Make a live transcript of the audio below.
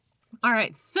All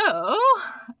right, so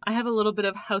I have a little bit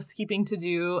of housekeeping to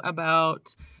do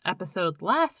about episode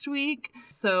last week.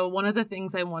 So one of the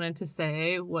things I wanted to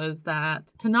say was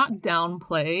that to not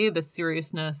downplay the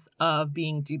seriousness of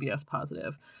being GBS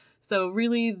positive. So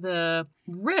really the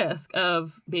risk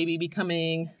of baby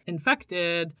becoming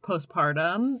infected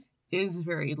postpartum is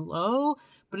very low,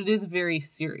 but it is very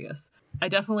serious. I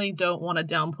definitely don't want to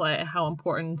downplay how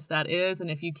important that is.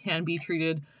 And if you can be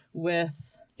treated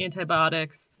with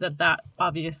antibiotics, that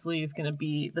obviously is going to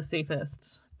be the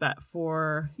safest bet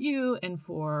for you and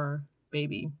for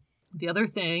baby. The other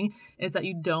thing is that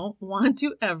you don't want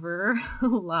to ever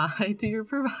lie to your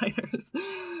providers.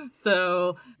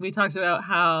 So we talked about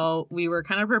how we were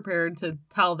kind of prepared to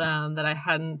tell them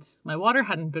that my water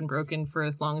hadn't been broken for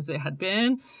as long as it had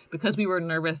been because we were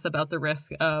nervous about the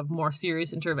risk of more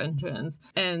serious interventions.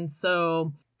 And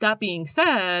so that being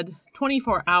said,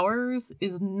 24 hours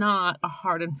is not a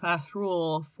hard and fast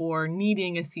rule for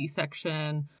needing a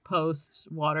C-section post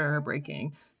water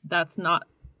breaking. That's not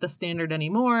the standard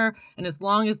anymore. And as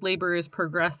long as labor is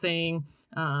progressing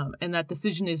and that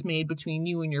decision is made between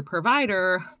you and your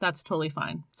provider, that's totally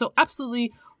fine. So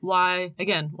absolutely why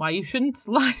you shouldn't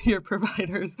lie to your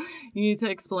providers. You need to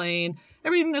explain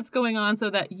everything that's going on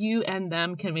so that you and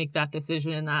them can make that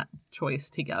decision and that choice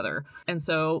together. And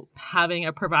so having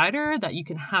a provider that you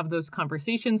can have those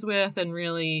conversations with and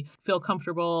really feel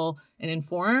comfortable and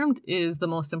informed is the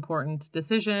most important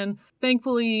decision.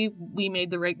 Thankfully, we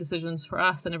made the right decisions for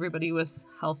us and everybody was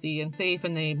healthy and safe,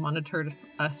 and they monitored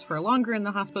us for longer in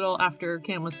the hospital after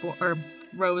Cam was born, or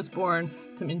Roe was born,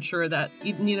 to ensure that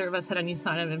neither of us had any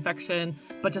sign of infection,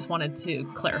 but just wanted to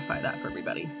clarify that for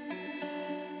everybody.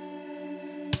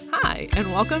 Hi,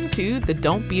 and welcome to the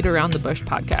Don't Beat Around the Bush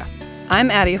podcast.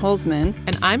 I'm Addie Holzman.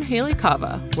 And I'm Haley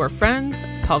Kava. We're friends,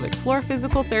 pelvic floor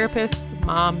physical therapists,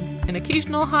 moms, and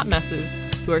occasional hot messes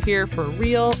who are here for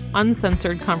real,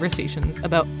 uncensored conversations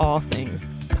about all things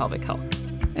pelvic health.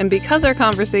 And because our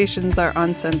conversations are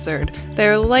uncensored, they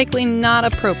are likely not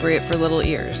appropriate for little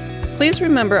ears. Please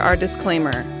remember our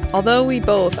disclaimer. Although we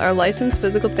both are licensed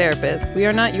physical therapists, we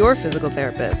are not your physical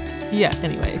therapist. Yeah,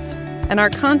 anyways. And our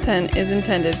content is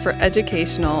intended for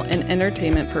educational and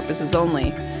entertainment purposes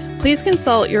only. Please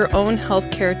consult your own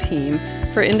healthcare team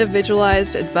for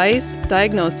individualized advice,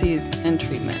 diagnoses, and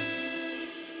treatment.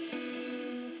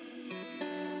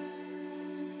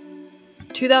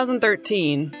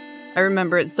 2013, I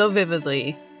remember it so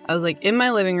vividly. I was in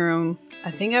my living room.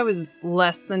 I think I was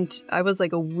I was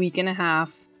a week and a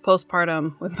half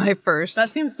postpartum with my first. That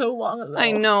seems so long ago.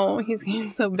 I know, he's getting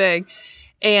so big.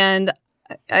 And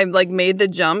I made the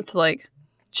jump to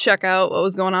check out what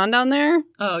was going on down there.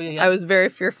 Oh, yeah. I was very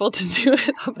fearful to do it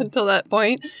up until that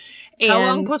point. And how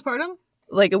long postpartum?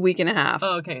 A week and a half.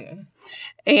 Oh, okay.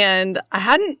 And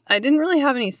I didn't really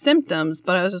have any symptoms,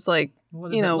 but I was just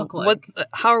what does it look like?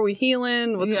 How are we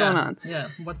healing? What's going on? Yeah.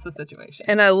 What's the situation?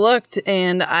 And I looked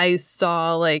and I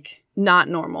saw not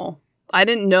normal. I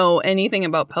didn't know anything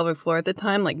about pelvic floor at the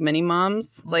time, like many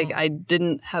moms. Mm-hmm. I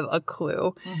didn't have a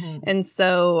clue. Mm-hmm. And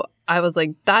so I was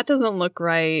that doesn't look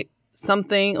right.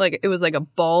 Something it was a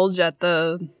bulge at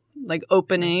the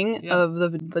opening of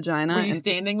the vagina. Were you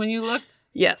standing when you looked?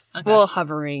 Yes. Okay. Well,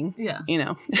 hovering. Yeah.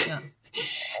 Yeah.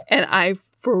 And I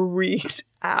freaked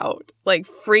out.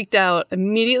 Freaked out.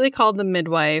 Immediately called the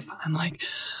midwife. I'm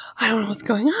I don't know what's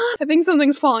going on. I think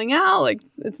something's falling out.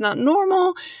 It's not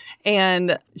normal.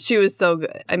 And she was so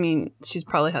good. I mean, she's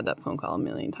probably had that phone call a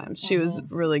million times. She was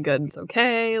really good. It's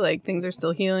okay. Things are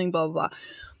still healing, blah, blah, blah.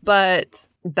 But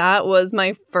that was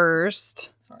my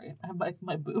first. Sorry, I have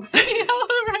my boob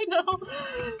right now.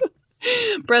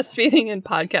 Breastfeeding and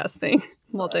podcasting. Sorry,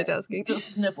 multitasking.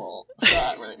 Just nipple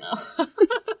shot right now.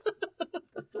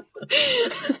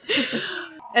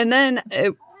 And then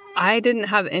I didn't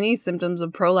have any symptoms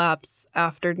of prolapse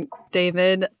after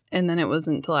David, and then it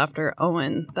wasn't until after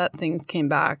Owen that things came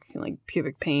back,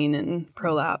 pubic pain and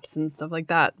prolapse and stuff like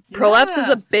that. Yeah. Prolapse is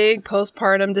a big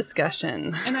postpartum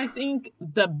discussion. And I think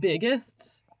the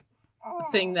biggest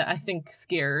thing that I think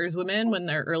scares women when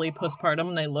they're early postpartum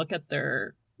and they look at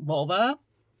their vulva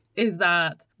is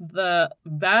that the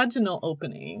vaginal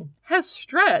opening has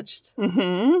stretched.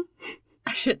 Mm-hmm.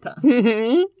 A shit ton.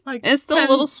 Mm-hmm. It's still a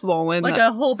little swollen.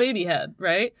 A whole baby head,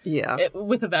 right? Yeah.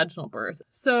 With a vaginal birth.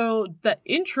 So the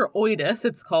introitus,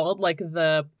 it's called,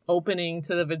 the opening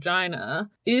to the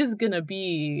vagina, is going to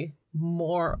be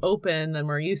more open than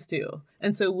we're used to.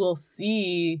 And so we'll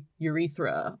see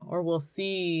urethra, or we'll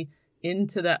see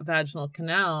into that vaginal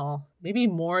canal maybe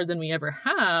more than we ever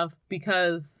have,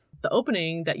 because the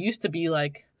opening that used to be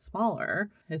smaller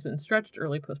has been stretched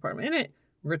early postpartum. And it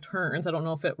returns. I don't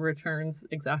know if it returns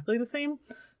exactly the same,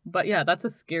 But yeah, that's a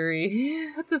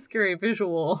scary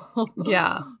visual.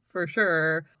 Yeah. For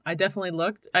sure. I definitely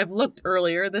looked. I've looked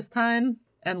earlier this time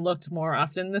and looked more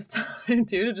often this time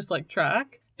too, to just like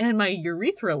track. And my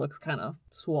urethra looks kind of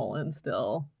swollen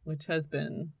still, which has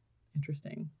been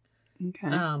interesting. Okay.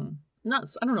 Not,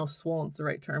 I don't know if swollen's the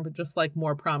right term, but just like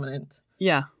more prominent.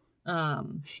 Yeah.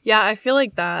 Yeah, I feel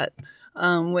like that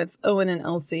with Owen and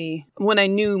Elsie, when I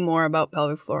knew more about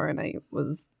pelvic floor and I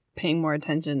was paying more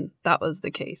attention, that was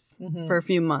the case for a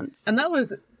few months. And that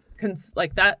was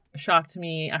like that shocked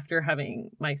me after having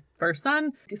my first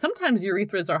son. Sometimes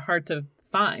urethras are hard to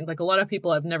find. Like a lot of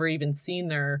people have never even seen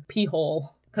their pee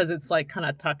hole because it's like kind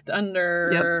of tucked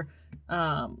under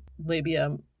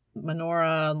labia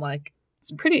minora, and like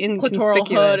it's pretty inconspicuous.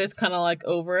 Clitoral hood is kind of like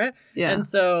over it. Yeah. And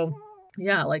so,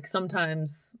 yeah, like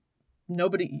sometimes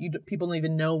people don't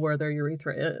even know where their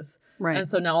urethra is. Right. And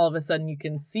so now all of a sudden you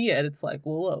can see it. It's like,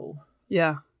 whoa.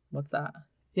 Yeah. What's that?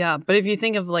 Yeah. But if you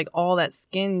think of like all that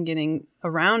skin getting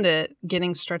around it,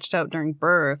 getting stretched out during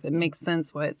birth, it makes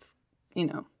sense why it's,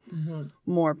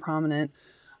 more prominent.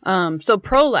 So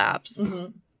prolapse,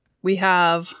 we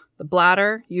have the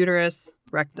bladder, uterus,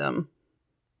 rectum,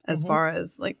 as far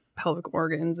as like pelvic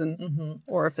organs and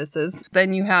orifices.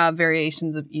 Then you have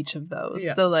variations of each of those.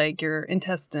 Yeah. So like your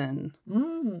intestine.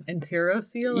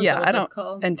 Enterocele? Is yeah, that what that's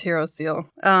called? Enterocele.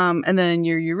 And then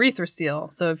your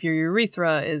urethrocoele. So if your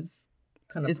urethra is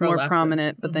more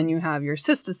prominent, but then you have your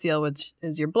cystocele, which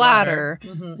is your bladder,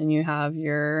 and you have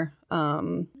your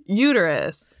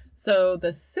uterus. So the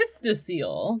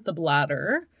cystocele, the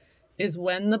bladder, is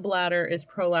when the bladder is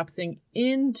prolapsing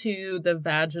into the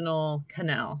vaginal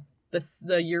canal. The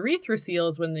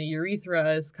urethrocoele is when the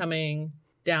urethra is coming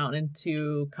down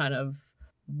into kind of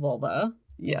vulva.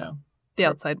 Yeah, the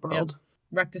outside world.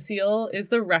 Yeah. Rectocele is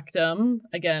the rectum,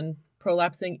 again,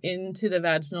 prolapsing into the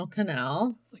vaginal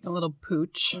canal. It's like a little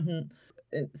pooch.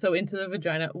 So into the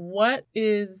vagina. What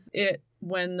is it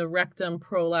when the rectum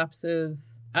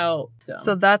prolapses out?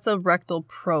 So that's a rectal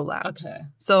prolapse. Okay.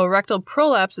 So a rectal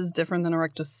prolapse is different than a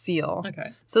rectocele.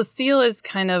 Okay. So cele is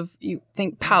kind of, you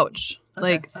think pouch,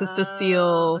 like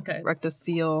cystocele,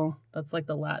 rectocele. That's like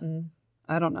the Latin.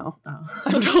 I don't know. Oh.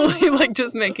 I'm totally like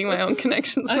just making my own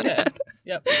connections. Okay.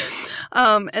 Yep.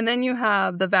 And then you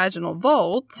have the vaginal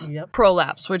vault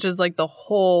prolapse, which is like the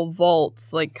whole vault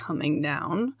like coming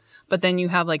down. But then you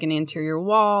have like an anterior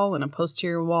wall and a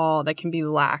posterior wall that can be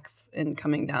lax and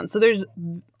coming down. So there's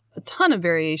a ton of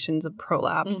variations of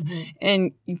prolapse.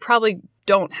 And you probably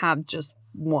don't have just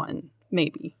one,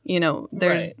 maybe.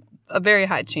 There's a very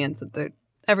high chance that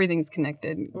everything's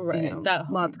connected. Right.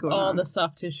 Lots going on. All the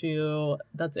soft tissue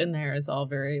that's in there is all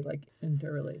very like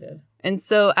interrelated. And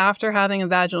so after having a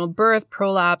vaginal birth,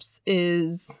 prolapse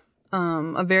is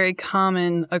a very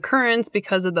common occurrence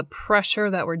because of the pressure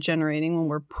that we're generating when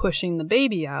we're pushing the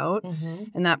baby out.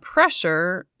 And that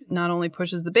pressure not only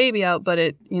pushes the baby out, but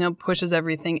it, pushes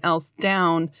everything else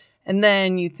down. And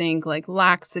then you think like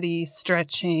laxity,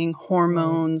 stretching,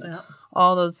 hormones,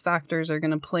 all those factors are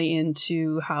going to play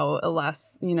into how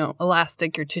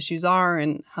elastic your tissues are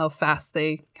and how fast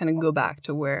they kind of go back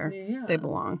to where they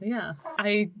belong. Yeah.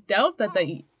 I doubt that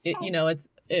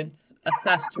it's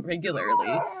assessed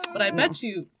regularly, but I bet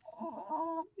you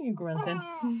grunting.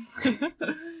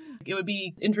 It would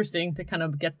be interesting to kind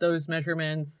of get those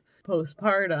measurements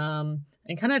postpartum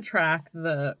and kind of track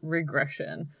the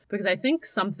regression, because I think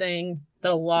something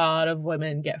that a lot of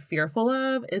women get fearful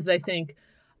of is they think,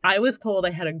 I was told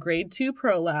I had a grade 2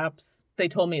 prolapse. They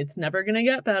told me it's never going to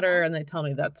get better. And they tell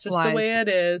me that's just the way it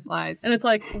is. Lies. And it's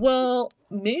like, well,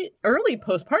 early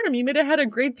postpartum, you may have had a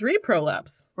grade 3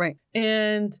 prolapse. Right.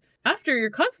 And after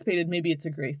you're constipated, maybe it's a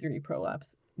grade 3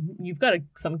 prolapse. You've got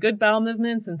some good bowel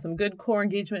movements and some good core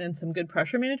engagement and some good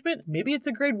pressure management. Maybe it's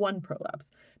a grade 1 prolapse.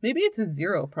 Maybe it's a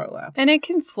 0 prolapse. And it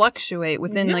can fluctuate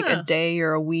within like a day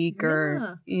or a week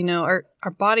or,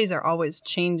 our bodies are always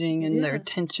changing in their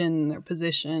tension, their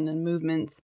position and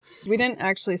movements. We didn't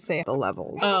actually say the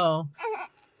levels. Oh,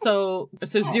 so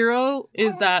 0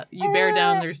 is that you bear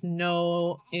down, there's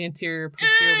no anterior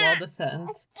posterior wall descent.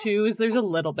 2 is there's a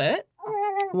little bit.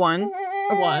 1.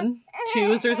 2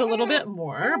 is there's a little bit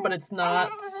more, but it's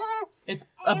not. It's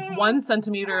 1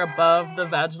 centimeter above the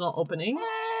vaginal opening.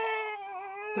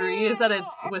 3 is that it's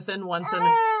within 1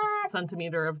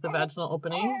 centimeter of the vaginal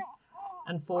opening,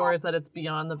 and 4 is that it's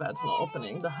beyond the vaginal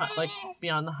opening,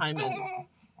 beyond the hymen.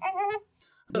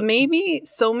 Maybe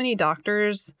so many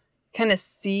doctors kind of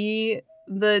see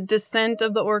the descent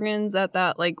of the organs at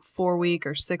that 4-week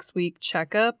or 6-week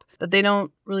checkup that they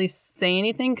don't really say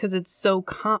anything because it's so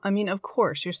of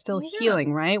course you're still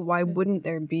healing, right? Why wouldn't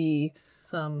there be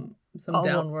some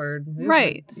downward movement?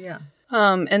 Right. Yeah.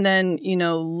 And then,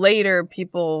 later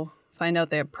people find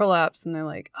out they have prolapse and they're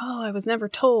like, oh, I was never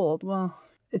told. Well,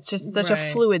 it's just such a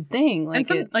fluid thing.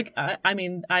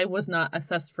 I was not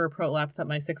assessed for prolapse at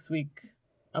my 6-week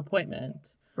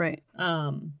appointment. Right.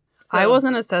 So I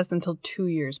wasn't assessed until 2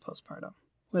 years postpartum.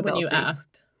 When Elsie. You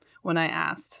asked. When I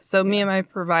asked. So me and my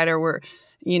provider were,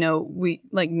 we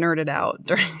nerded out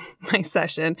during my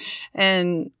session.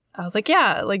 And I was like,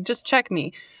 yeah, just check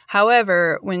me.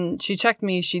 However, when she checked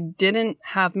me, she didn't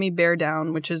have me bear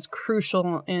down, which is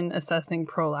crucial in assessing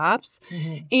prolapse.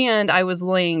 Mm-hmm. And I was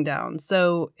laying down.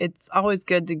 So it's always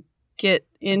good to get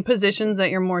in positions that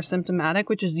you're more symptomatic,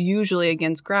 which is usually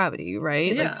against gravity,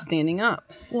 right? Yeah. Like standing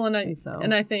up. Well,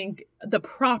 and I think the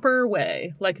proper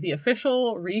way, like the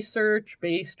official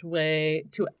research-based way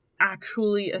to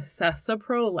actually assess a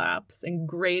prolapse and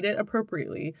grade it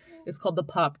appropriately is called the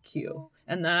P.O.P.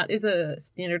 And that is a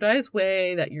standardized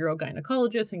way that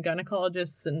urogynecologists and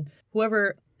gynecologists and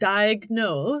whoever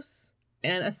diagnose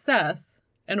and assess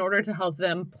in order to help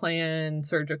them plan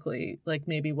surgically, like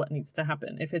maybe what needs to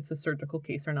happen, if it's a surgical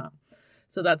case or not.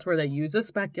 So that's where they use a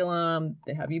speculum,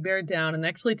 they have you bear down, and they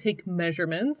actually take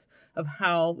measurements of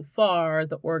how far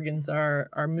the organs are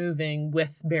moving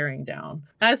with bearing down.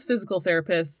 As physical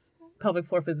therapists, pelvic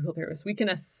floor physical therapists, we can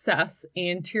assess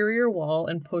anterior wall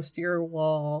and posterior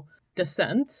wall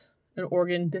descent, an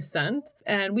organ descent,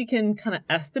 and we can kind of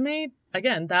estimate.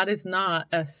 Again, that is not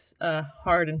a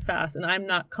hard and fast, and I'm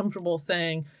not comfortable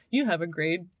saying you have a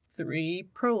grade 3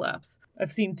 prolapse.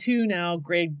 I've seen 2 now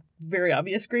very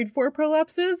obvious grade 4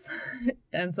 prolapses,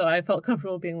 and so I felt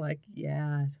comfortable being like,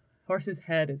 yeah, horse's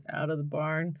head is out of the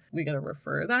barn. We got to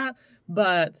refer that.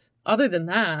 But other than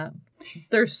that,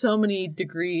 there's so many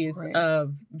degrees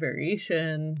of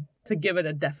variation. To give it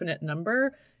a definite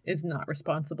number is not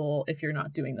responsible if you're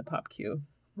not doing the P.O.P.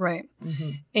 Right.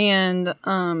 Mm-hmm. And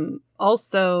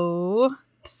also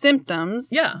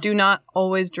symptoms do not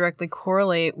always directly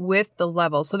correlate with the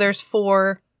level. So there's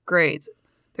 4 grades.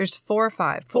 There's 4 or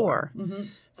 5? 4. Mm-hmm.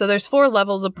 So there's 4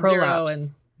 levels of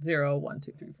prolapse. 0, 1,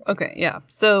 2, 3, 4. Okay, yeah.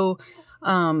 So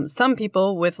some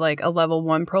people with a level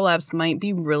 1 prolapse might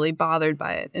be really bothered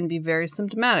by it and be very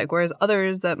symptomatic, whereas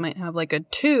others that might have a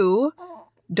 2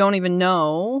 don't even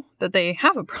know that they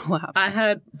have a prolapse.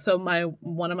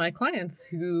 One of my clients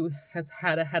who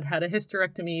had a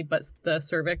hysterectomy, but the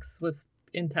cervix was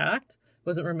intact,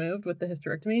 wasn't removed with the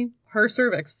hysterectomy. Her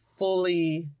cervix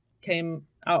fully came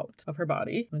out of her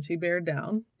body when she bared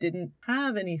down. Didn't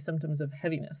have any symptoms of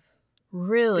heaviness.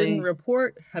 Really? Didn't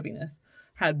report heaviness.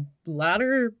 Had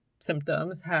bladder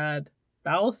symptoms, had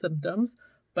bowel symptoms,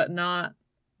 but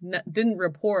didn't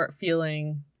report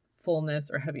feeling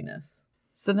fullness or heaviness.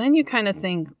 So then you kind of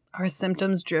think, are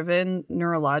symptoms driven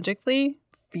neurologically,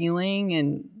 feeling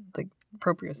and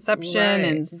proprioception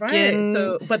and skin? Right.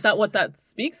 So, but what that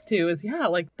speaks to is,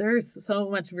 there's so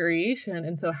much variation.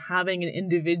 And so having an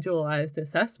individualized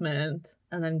assessment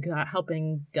and then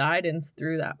helping guidance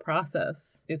through that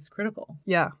process is critical.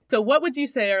 Yeah. So what would you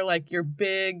say are your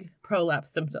big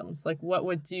prolapse symptoms?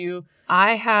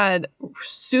 I had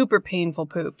super painful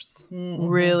poops. Mm-hmm.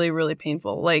 Really, really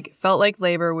painful. Felt like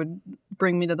labor would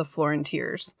bring me to the floor in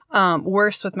tears.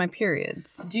 Worse with my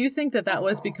periods. Do you think that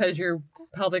was because your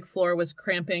pelvic floor was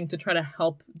cramping to try to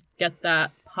help get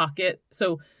that pocket?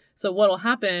 So what'll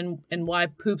happen and why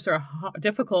poops are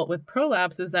difficult with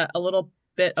prolapse is that a little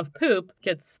bit of poop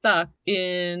gets stuck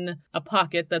in a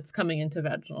pocket that's coming into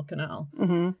vaginal canal.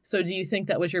 Mm-hmm. So do you think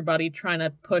that was your body trying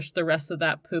to push the rest of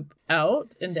that poop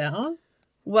out and down?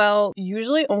 Well,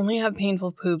 usually only have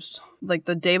painful poops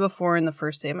the day before and the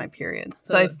first day of my period.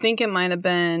 So I think it might have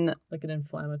been an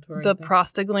inflammatory the thing.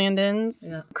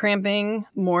 Prostaglandins, cramping,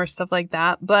 more stuff like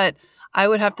that. But I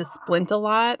would have to splint a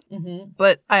lot. Mm-hmm.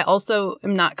 But I also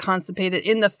am not constipated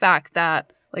in the fact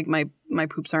that my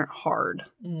poops aren't hard,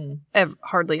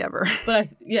 hardly ever.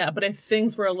 But if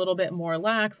things were a little bit more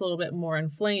lax, a little bit more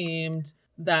inflamed,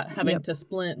 that having to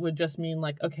splint would just mean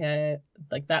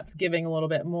that's giving a little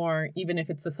bit more. Even if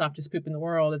it's the softest poop in the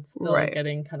world, it's still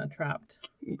getting kind of trapped.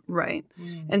 Right.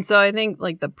 And so I think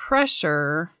the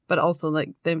pressure, but also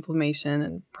the inflammation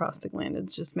and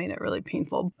prostaglandins just made it really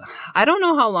painful. I don't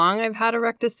know how long I've had a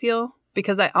rectocele,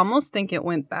 because I almost think it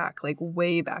went back,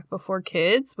 way back before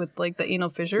kids with the anal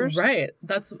fissures. Right.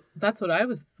 That's what I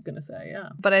was going to say. Yeah.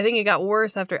 But I think it got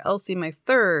worse after Elsie, my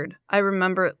third. I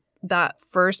remember that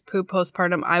first poop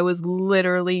postpartum, I was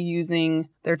literally using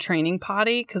their training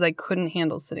potty because I couldn't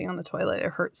handle sitting on the toilet.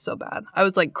 It hurt so bad. I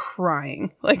was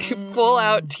crying, full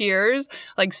out tears,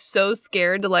 so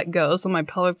scared to let go. So my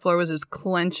pelvic floor was just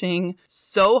clenching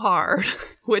so hard,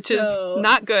 which is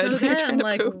not good. So then,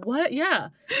 what? Yeah.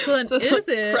 So then is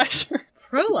it pressure?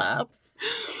 prolapse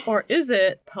or is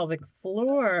it pelvic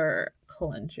floor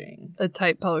clenching? A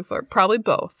tight pelvic floor. Probably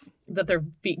both. That they're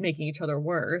making each other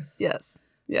worse. Yes.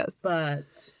 Yes. But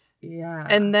yeah.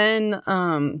 And then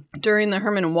during the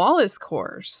Herman Wallace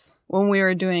course, when we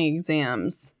were doing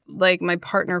exams, like my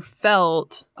partner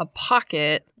felt a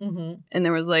pocket and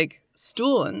there was like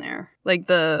stool in there. Like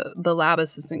the lab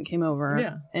assistant came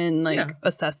over and like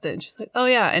assessed it. And she's like, oh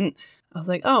yeah. And I was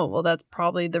like, oh, well, that's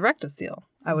probably the rectocele,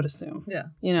 I would assume. Yeah.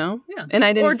 You know? Yeah. And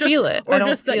I didn't feel it. Or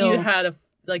just that you had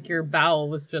like your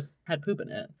bowel had poop in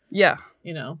it. Yeah.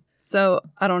 You know? So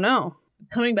I don't know.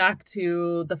 Coming back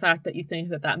to the fact that you think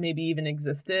that maybe even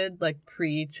existed like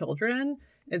pre-children,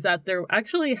 is that there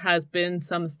actually has been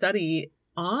some study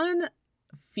on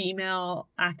female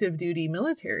active duty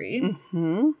military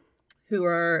who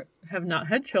have not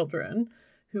had children,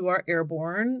 who are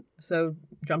airborne, so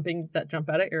jump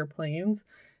out of airplanes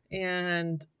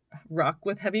and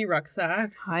with heavy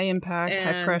rucksacks, high impact,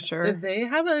 high pressure. They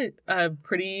have a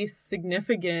pretty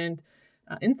significant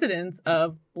incidence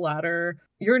of bladder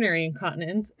urinary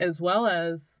incontinence as well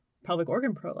as pelvic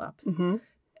organ prolapse.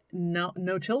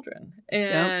 No children.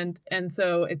 And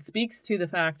so it speaks to the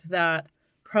fact that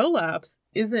prolapse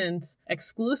isn't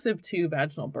exclusive to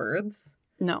vaginal births.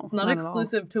 No, it's not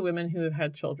exclusive to women who have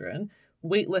had children.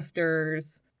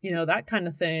 Weightlifters, that kind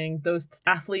of thing. Those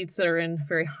athletes that are in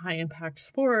very high impact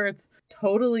sports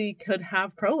totally could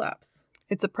have prolapse.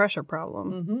 It's a pressure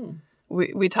problem.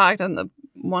 We talked on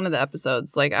one of the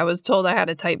episodes, like I was told I had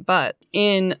a tight butt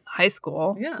in high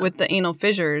school with the anal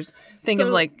fissures. Think of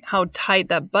like how tight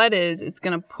that butt is. It's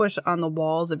going to push on the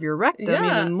walls of your rectum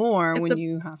even more when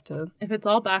you have to. If it's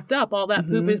all backed up, all that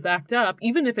poop is backed up,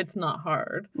 even if it's not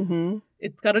hard,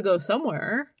 it's got to go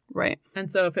somewhere. Right.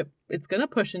 And so if it's going to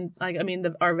push in,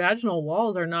 our vaginal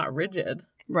walls are not rigid.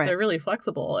 Right. They're really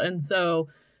flexible. And so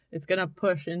it's going to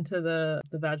push into the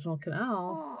vaginal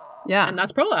canal. Yeah. And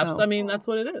that's prolapse. So, that's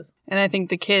what it is. And I think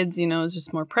the kids, is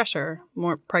just more pressure,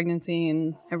 more pregnancy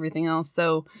and everything else.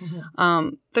 So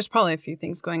there's probably a few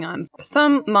things going on.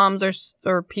 Some moms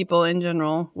or people in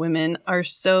general, women, are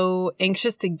so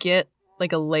anxious to get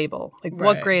like a label. Like,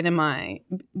 what grade am I?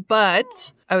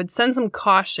 But I would send some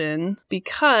caution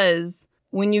because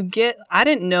when I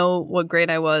didn't know what grade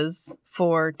I was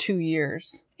for 2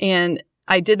 years. And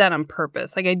I did that on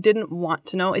purpose. Like, I didn't want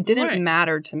to know. It didn't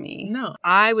matter to me. No.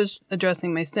 I was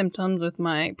addressing my symptoms with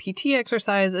my PT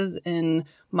exercises and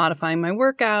modifying my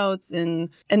workouts. And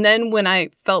then when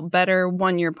I felt better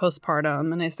 1 year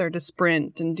postpartum and I started to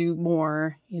sprint and do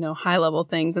more, high level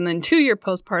things. And then 2 year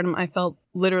postpartum, I felt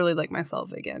literally like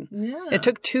myself again. Yeah. It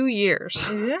took 2 years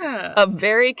of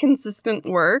very consistent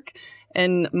work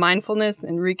and mindfulness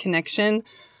and reconnection.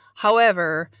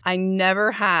 However, I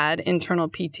never had internal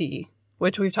PT,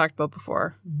 which we've talked about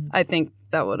before. I think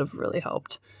that would have really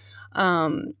helped.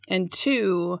 And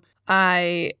 2,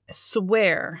 I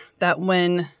swear that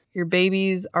when your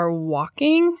babies are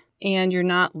walking and you're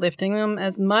not lifting them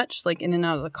as much, like in and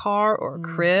out of the car or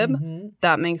crib,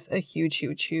 that makes a huge,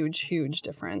 huge, huge, huge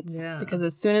difference. Yeah. Because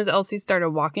as soon as Elsie started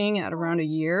walking at around a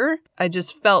year, I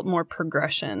just felt more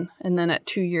progression. And then at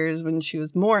 2 years, when she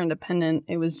was more independent,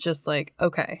 it was just like,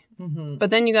 okay.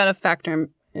 But then you got to factor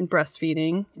in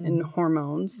breastfeeding and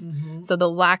hormones. So the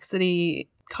laxity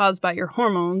caused by your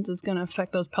hormones is going to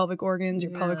affect those pelvic organs,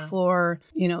 your pelvic floor,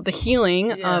 the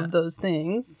healing of those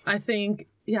things. I think,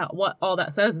 what all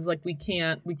that says is like we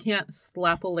can't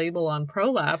slap a label on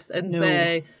prolapse and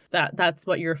say that that's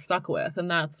what you're stuck with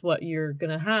and that's what you're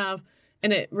going to have.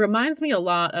 And it reminds me a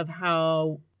lot of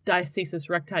how diastasis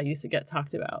recti used to get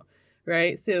talked about,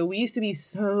 right? So we used to be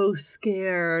so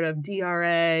scared of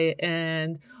DRA,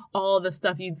 and all the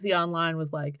stuff you'd see online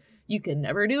was like, you can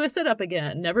never do a sit-up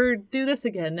again, never do this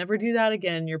again, never do that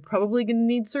again. You're probably going to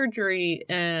need surgery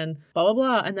and blah, blah,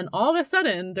 blah. And then all of a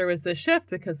sudden there was this shift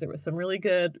because there was some really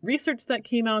good research that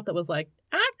came out that was like,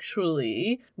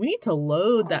 actually, we need to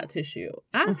load that tissue.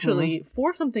 Actually,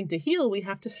 for something to heal, we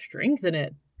have to strengthen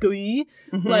it.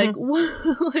 Like,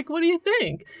 what do you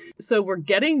think? So we're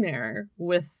getting there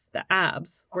with the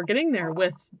abs. We're getting there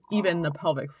with even the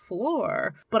pelvic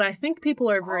floor. But I think people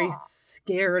are very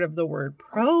scared of the word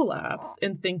prolapse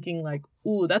and thinking like,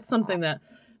 ooh, that's something that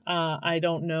I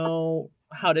don't know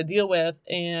how to deal with.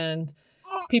 And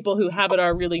people who have it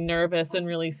are really nervous and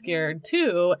really scared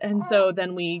too. And so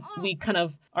then we kind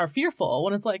of are fearful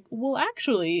when it's like, well,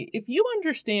 actually, if you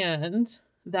understand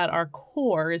that our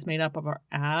core is made up of our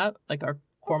our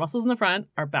core muscles in the front,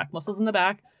 our back muscles in the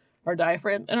back, our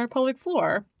diaphragm, and our pelvic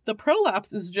floor, the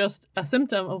prolapse is just a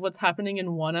symptom of what's happening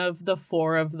in one of the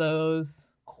 4 of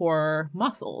those core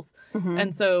muscles.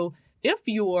 And so if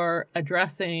you're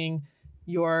addressing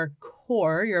your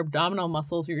core, your abdominal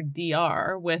muscles, your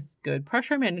DR, with good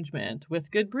pressure management, with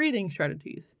good breathing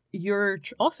strategies, you're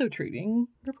also treating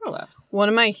your prolapse. One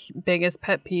of my biggest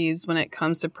pet peeves when it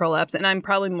comes to prolapse, and I'm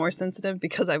probably more sensitive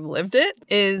because I've lived it,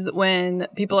 is when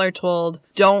people are told,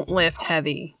 don't lift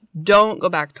heavy. Don't go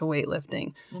back to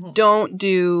weightlifting. Don't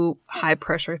do high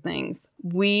pressure things.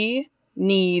 We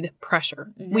need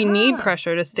pressure. Yeah. We need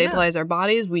pressure to stabilize our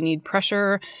bodies. We need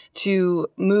pressure to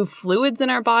move fluids in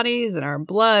our bodies and our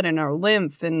blood and our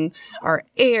lymph and our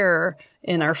air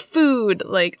and our food.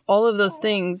 Like all of those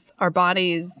things, our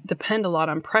bodies depend a lot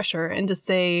on pressure. And to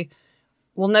say,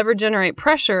 we'll never generate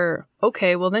pressure,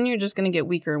 okay, well then you're just going to get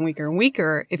weaker and weaker and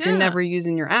weaker if you're never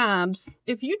using your abs.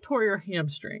 If you tore your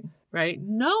hamstring, right,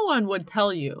 no one would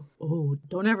tell you, oh,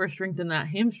 don't ever strengthen that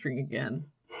hamstring again.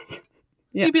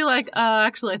 Yeah. You'd be like,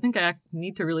 actually, I think I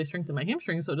need to really strengthen my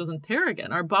hamstring so it doesn't tear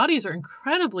again. Our bodies are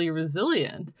incredibly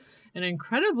resilient and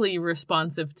incredibly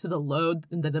responsive to the load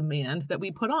and the demand that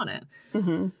we put on it.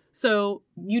 So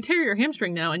you tear your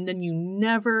hamstring now and then you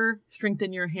never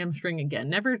strengthen your hamstring again,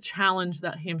 never challenge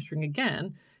that hamstring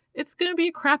again. It's going to be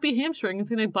a crappy hamstring. It's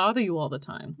going to bother you all the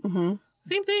time.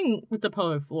 Same thing with the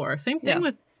pelvic floor. Same thing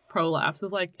with prolapse.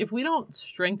 Is like, if we don't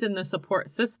strengthen the support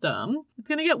system, it's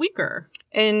going to get weaker.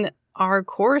 And our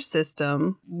core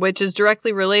system, which is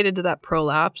directly related to that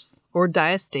prolapse or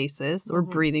diastasis or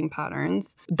breathing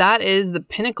patterns, that is the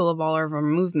pinnacle of all of our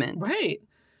movement. Right.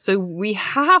 So we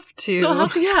have to. So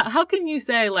how can you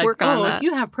say like, if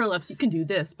you have prolapse, you can do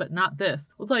this, but not this?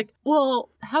 Well, it's like, well,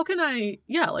 how can I?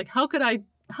 Yeah, like how could I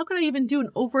even do an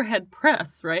overhead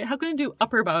press? Right? How can I do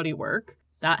upper body work?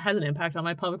 That has an impact on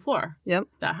my pelvic floor. Yep.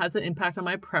 That has an impact on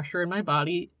my pressure in my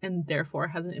body and therefore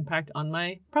has an impact on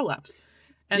my prolapse.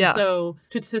 And so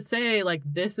to say like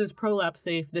this is prolapse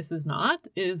safe, this is not,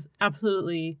 is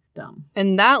absolutely dumb.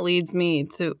 And that leads me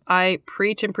to, I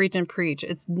preach and preach and preach.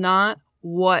 It's not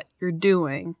what you're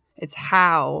doing. It's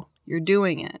how you're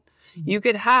doing it. You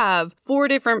could have 4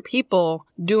 different people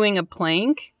doing a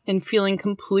plank and feeling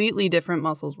completely different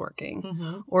muscles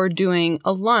working, or doing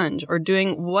a lunge, or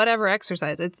doing whatever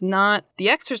exercise. It's not the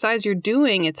exercise you're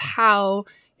doing, it's how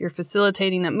you're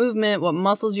facilitating that movement, what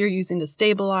muscles you're using to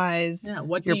stabilize,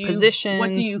 your position.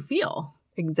 What do you feel?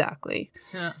 Exactly.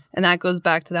 Yeah. And that goes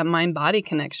back to that mind-body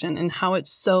connection and how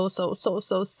it's so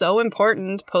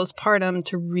important postpartum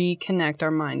to reconnect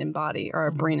our mind and body, or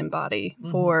our brain and body,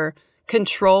 for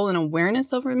control and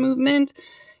awareness over movement.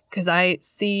 Because I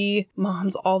see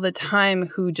moms all the time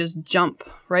who just jump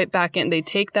right back in. They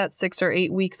take that 6 or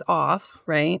 8 weeks off,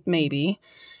 right? Maybe.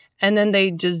 And then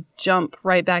they just jump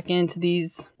right back into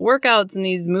these workouts and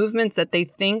these movements that they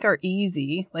think are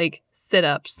easy, like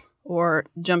sit-ups or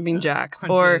jumping jacks,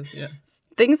 or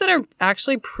things that are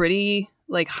actually pretty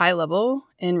like high level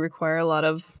and require a lot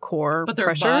of core but they're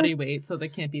pressure. Body weight, so they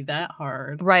can't be that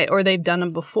hard. Right. Or they've done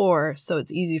them before, so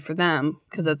it's easy for them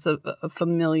because that's a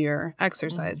familiar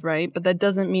exercise, right? But that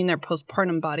doesn't mean their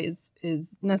postpartum body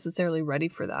is necessarily ready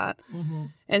for that.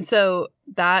 And so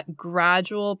that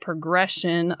gradual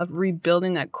progression of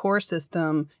rebuilding that core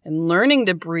system and learning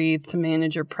to breathe to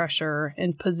manage your pressure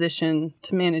and position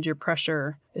to manage your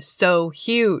pressure is so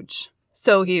huge.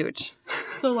 So huge.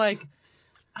 So like,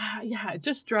 it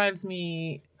just drives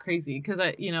me crazy because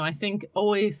I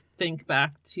always think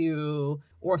back to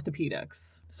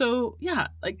orthopedics. So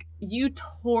like you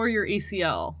tore your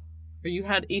ACL, or you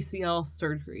had ACL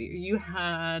surgery, or you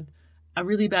had a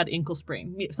really bad ankle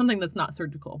sprain, something that's not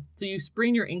surgical. So you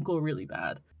sprain your ankle really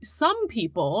bad. Some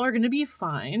people are going to be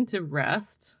fine to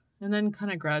rest and then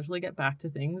kind of gradually get back to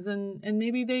things, and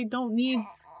maybe they don't need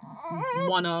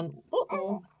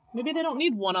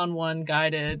one-on-one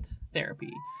guided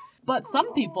therapy. But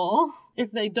some people,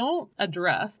 if they don't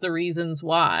address the reasons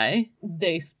why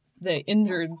they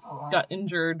got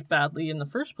injured badly in the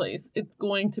first place, it's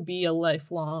going to be a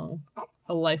lifelong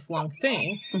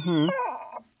thing.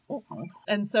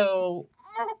 And so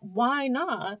why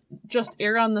not just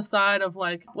err on the side of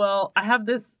like, well, I have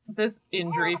this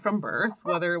injury from birth,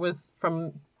 whether it was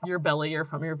from your belly or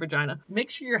from your vagina.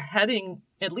 Make sure you're heading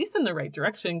at least in the right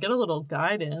direction, get a little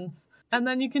guidance, and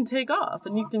then you can take off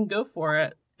and you can go for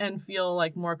it and feel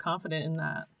like more confident in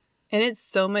that. And it's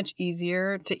so much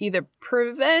easier to either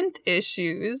prevent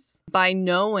issues by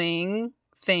knowing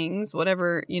things,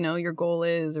 whatever, your goal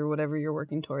is or whatever you're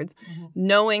working towards,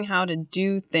 knowing how to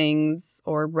do things,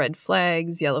 or red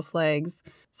flags, yellow flags.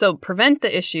 So prevent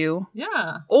the issue.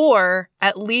 Yeah. Or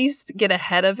at least get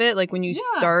ahead of it. Like when you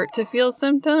start to feel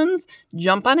symptoms,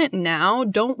 jump on it now.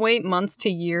 Don't wait months to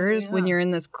years when you're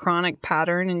in this chronic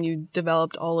pattern and you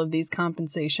developed all of these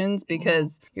compensations,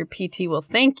 because your PT will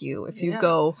thank you if you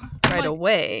go right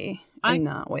away and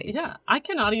not wait. Yeah, I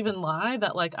cannot even lie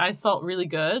that like I felt really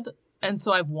good, and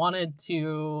so I've wanted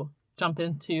to jump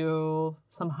into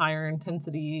some higher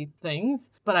intensity things,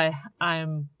 but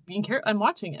I'm being I'm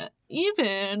watching it,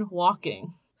 even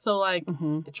walking. So like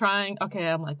trying, okay,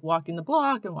 I'm like walking the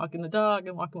block and walking the dog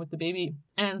and walking with the baby.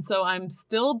 And so I'm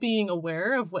still being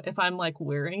aware of what, if I'm like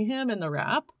wearing him in the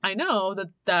wrap, I know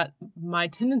that my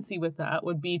tendency with that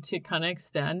would be to kind of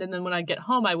extend. And then when I get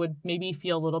home, I would maybe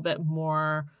feel a little bit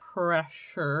more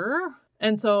pressure.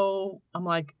 And so I'm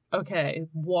like, okay,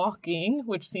 walking,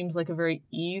 which seems like a very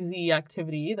easy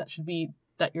activity that should be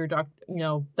that your doctor,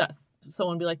 that's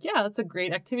someone be like, yeah, that's a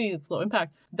great activity. It's low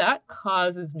impact. That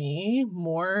causes me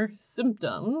more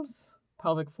symptoms,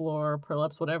 pelvic floor,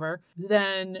 prolapse, whatever.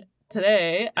 Then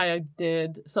today I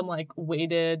did some like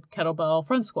weighted kettlebell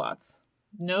front squats.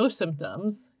 No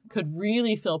symptoms. Could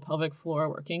really feel pelvic floor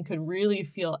working. Could really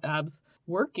feel abs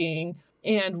working.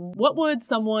 And what would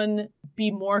someone be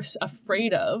more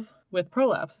afraid of with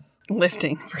prolapse?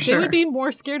 Lifting, for sure. They would be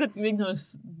more scared of doing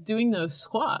those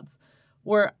squats,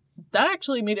 where that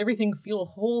actually made everything feel a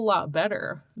whole lot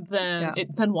better than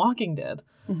walking did.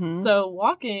 Mm-hmm. So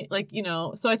walking,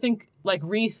 so I think like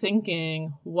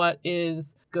rethinking what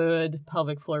is good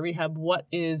pelvic floor rehab, what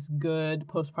is good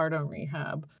postpartum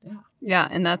rehab. Yeah. Yeah,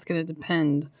 and that's going to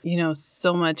depend,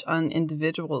 so much on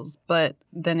individuals. But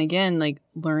then again, like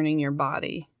learning your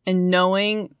body and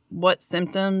knowing what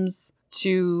symptoms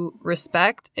to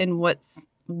respect and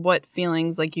what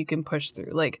feelings like you can push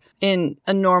through. Like in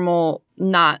a normal,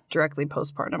 not directly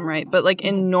postpartum, right? But like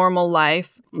in normal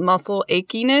life, muscle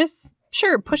achiness,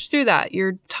 sure, push through that.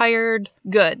 You're tired,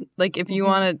 good. Like if you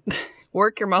want to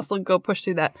work your muscle, go push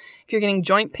through that. If you're getting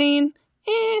joint pain,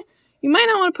 you might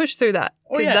not want to push through that.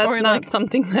 Because that's not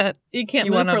something that you can't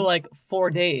move for like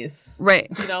 4 days.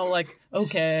 Right.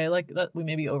 Okay, like that we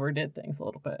maybe overdid things a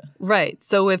little bit. Right.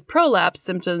 So with prolapse,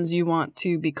 symptoms you want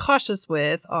to be cautious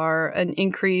with are an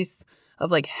increase of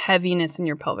like heaviness in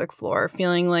your pelvic floor,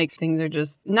 feeling like things are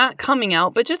just not coming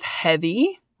out, but just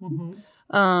heavy.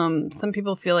 Mm-hmm. Some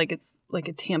people feel like it's like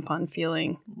a tampon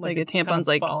feeling, like a tampon's kind of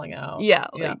like falling out. Yeah.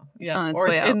 On its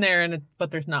way out. In there,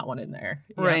 but there's not one in there.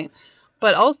 Yeah. Right.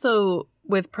 But also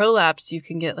with prolapse, you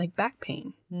can get like back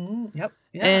pain. Yep.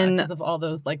 Yeah. Because of all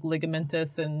those like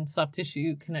ligamentous and soft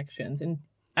tissue connections and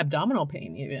abdominal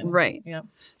pain even. Right. Yep.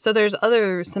 So there's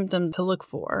other symptoms to look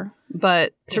for,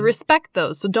 but to respect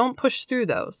those. So don't push through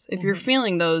those. If you're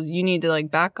feeling those, you need to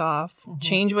like back off,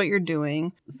 change what you're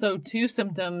doing. So 2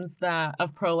 symptoms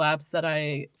of prolapse that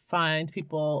I find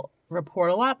people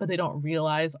report a lot, but they don't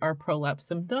realize are prolapse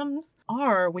symptoms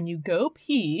are when you go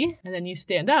pee and then you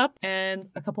stand up and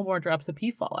a couple more drops of pee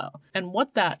fall out. And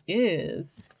what that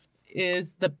is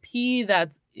the pee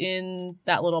that's in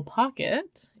that little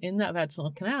pocket in that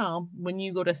vaginal canal. When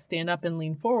you go to stand up and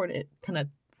lean forward, it kind of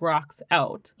rocks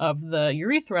out of the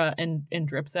urethra and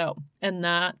drips out. And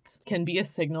that can be a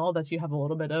signal that you have a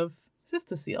little bit of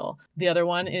cystocele. The other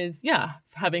one is,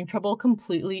 having trouble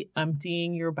completely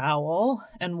emptying your bowel.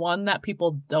 And one that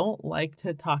people don't like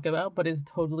to talk about, but is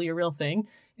totally a real thing,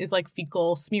 is like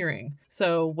fecal smearing.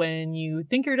 So when you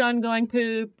think you're done going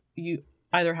poop, you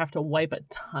either have to wipe a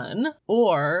ton,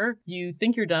 or you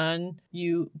think you're done,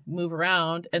 you move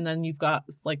around, and then you've got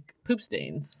like poop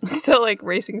stains. So like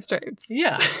racing stripes.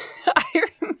 Yeah. I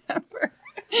remember.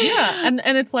 Yeah.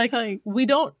 And it's like we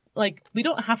don't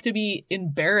have to be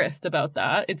embarrassed about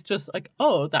that. It's just like,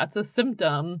 oh, that's a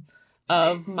symptom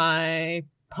of my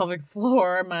pelvic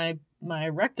floor, my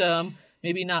rectum,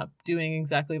 maybe not doing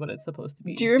exactly what it's supposed to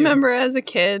be. Do you remember as a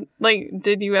kid, like,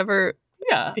 did you ever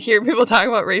hear people talk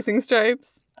about racing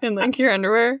stripes in like your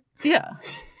underwear? Yeah.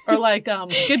 Or like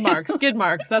skid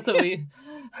marks. That's what we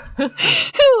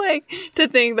like to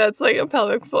think that's like a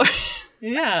pelvic floor.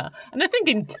 Yeah. And I think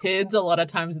in kids, a lot of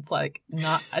times it's like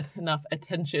not enough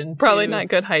attention. Probably not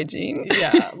good hygiene.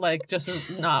 Yeah. Like just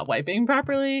not wiping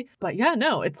properly. But yeah,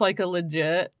 no, it's like a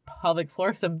legit pelvic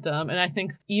floor symptom. And I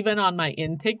think even on my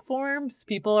intake forms,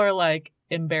 people are like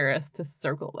embarrassed to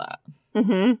circle that.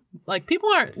 Mm-hmm. Like people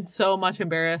aren't so much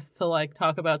embarrassed to like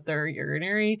talk about their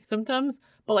urinary symptoms,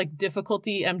 but like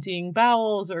difficulty emptying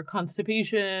bowels or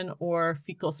constipation or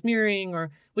fecal smearing,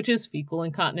 or which is fecal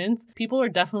incontinence, people are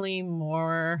definitely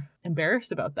more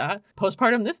embarrassed about that.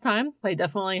 Postpartum this time, I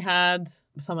definitely had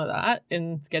some of that,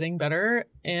 and it's getting better.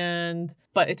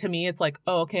 But to me, it's like,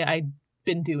 oh, okay, I've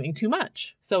been doing too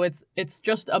much. So it's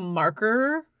just a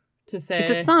marker to say it's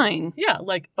a sign. Yeah,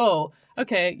 like, oh,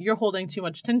 okay, you're holding too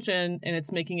much tension and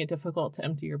it's making it difficult to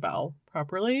empty your bowel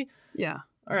properly. Yeah.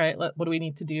 All right, what do we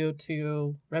need to do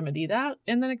to remedy that?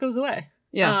 And then it goes away.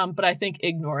 Yeah. But I think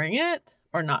ignoring it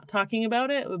or not talking about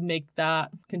it would make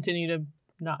that continue to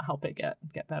not help it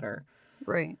get better.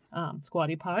 Right.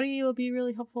 Squatty potty will be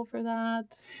really helpful for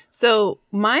that. So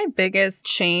my biggest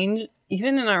change,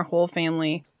 even in our whole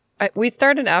family, we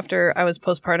started after I was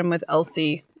postpartum with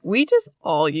Elsie. We just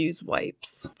all use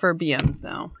wipes for BMs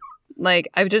now. Like,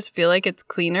 I just feel like it's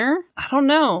cleaner. I don't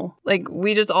know. Like,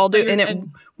 we just all do. And it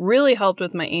really helped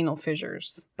with my anal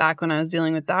fissures back when I was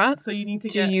dealing with that. So you need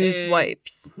to use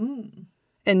wipes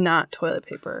and not toilet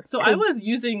paper. So I was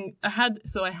using, I had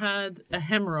a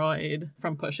hemorrhoid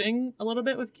from pushing a little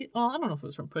bit with, well, I don't know if it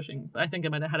was from pushing, but I think I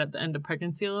might have had it at the end of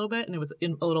pregnancy a little bit, and it was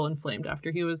a little inflamed after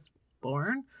he was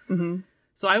born. Mm-hmm.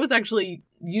 So I was actually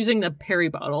using the peri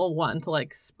bottle one to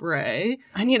like spray.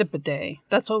 I need a bidet.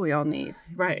 That's what we all need.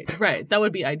 Right. That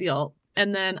would be ideal.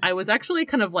 And then I was actually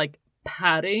kind of like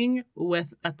padding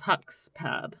with a Tux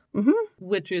pad,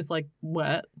 which is like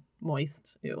wet,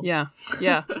 moist. Ew. Yeah.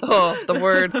 Oh, the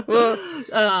word.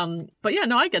 But yeah,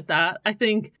 no, I get that. I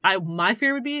think my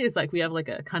fear would be is like we have like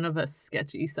a kind of a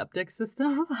sketchy septic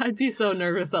system. I'd be so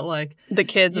nervous that like the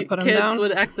kids would put them down. Kids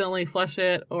would accidentally flush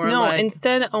it, or no. Like,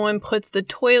 instead, Owen puts the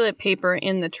toilet paper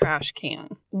in the trash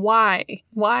can. Why?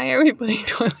 Why are we putting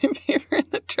toilet paper in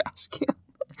the trash can?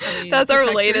 I mean, that's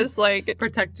our latest like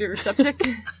protect your septic.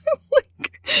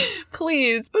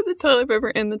 Please put the toilet paper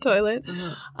in the toilet.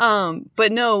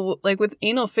 But no, like with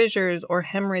anal fissures or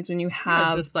hemorrhoids, when you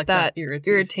have just like that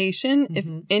irritation, if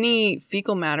any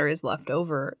fecal matter is left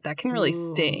over, that can really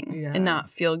sting and not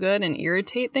feel good and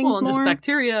irritate things and more. Just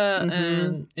bacteria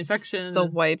and infection. So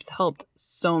wipes helped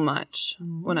so much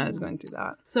when I was going through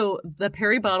that. So the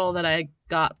peri bottle that I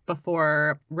got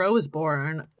before Ro was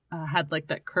born had like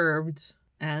that curved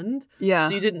end. Yeah.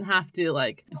 So you didn't have to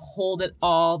like hold it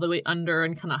all the way under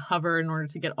and kind of hover in order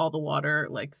to get all the water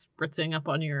like spritzing up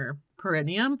on your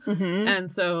perineum. And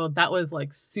so that was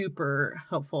like super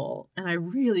helpful. And I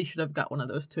really should have got one of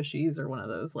those tushies or one of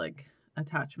those like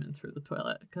attachments for the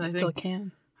toilet. Because I still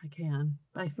can. I can.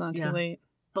 It's not too late.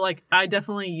 But like I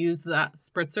definitely used that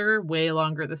spritzer way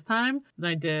longer this time than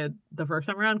I did the first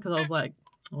time around because I was like,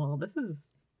 well, this is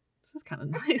kind of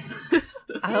nice.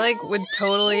 I like would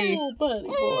totally. Oh, buddy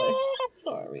boy.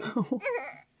 Sorry.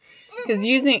 Because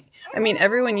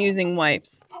everyone using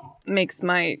wipes makes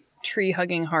my tree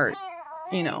hugging heart,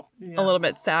 a little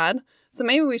bit sad. So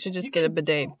maybe we should just get a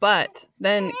bidet. But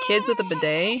then kids with a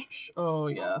bidet. Oh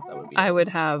yeah, that would be. I would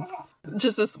have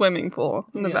just a swimming pool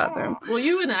in the bathroom. Well,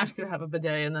 you and Ash could have a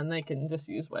bidet, and then they can just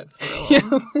use wipes for a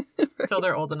while until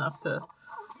they're old enough to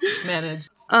manage.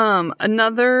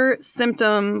 Another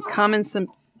common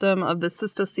symptom of the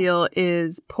cystocele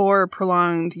is poor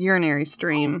prolonged urinary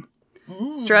stream.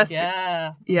 Stress,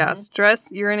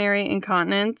 stress, urinary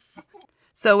incontinence.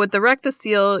 So with the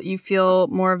rectocele, you feel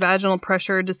more vaginal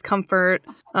pressure, discomfort,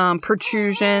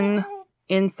 protrusion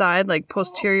inside, like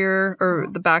posterior or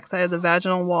the backside of the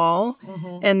vaginal wall,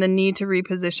 and the need to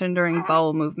reposition during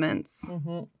bowel movements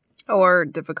or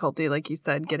difficulty, like you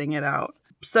said, getting it out.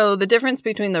 So the difference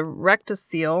between the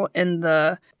rectocele and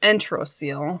the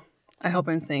enterocele, I hope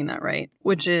I'm saying that right,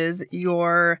 which is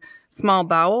your small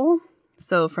bowel.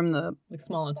 So from the... Like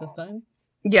small intestine?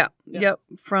 Yep.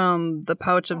 From the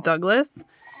pouch of Douglas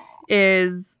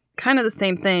is kind of the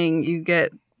same thing. You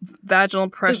get vaginal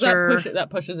pressure. That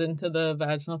pushes into the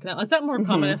vaginal canal. Is that more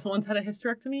common if someone's had a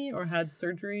hysterectomy or had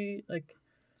surgery? Like,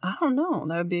 I don't know.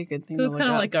 That would be a good thing to look it's kind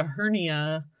of up. like a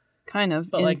hernia. Kind of,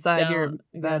 but inside like your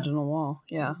vaginal wall.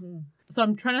 Yeah. So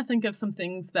I'm trying to think of some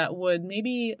things that would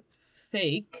maybe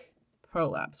fake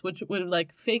prolapse, which would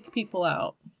like fake people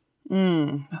out.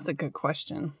 That's a good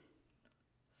question.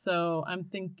 So I'm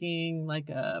thinking like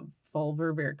a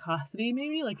vulvar varicosity,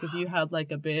 maybe like if you had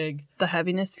like a big... The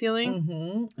heaviness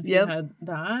feeling? If you had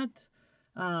that.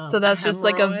 So that's just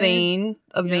like a vein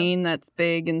that's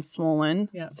big and swollen.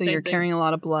 Yeah, so you're carrying a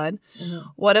lot of blood.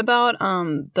 What about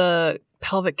the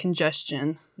pelvic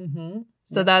congestion?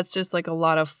 So that's just like a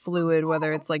lot of fluid,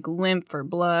 whether it's like lymph or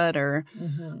blood or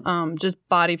just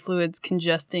body fluids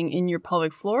congesting in your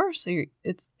pelvic floor. So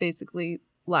it's basically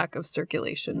lack of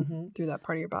circulation through that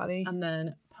part of your body. And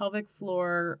then pelvic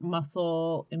floor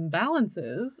muscle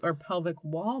imbalances or pelvic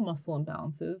wall muscle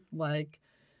imbalances, like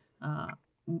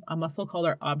a muscle called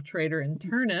our obturator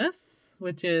internus,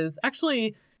 which is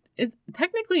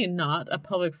technically not a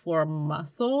pelvic floor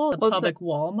muscle, pelvic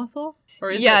wall muscle. Or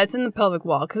is it's in the pelvic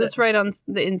wall because it's right on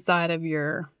the inside of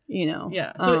your,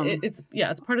 Yeah, so it's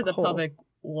part of the pelvic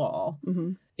wall.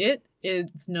 It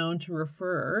is known to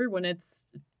refer, when it's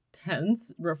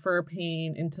tense, refer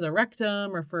pain into the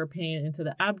rectum, refer pain into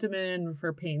the abdomen,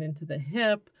 refer pain into the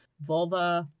hip,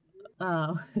 vulva.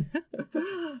 And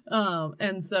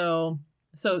so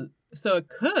it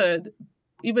could,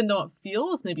 even though it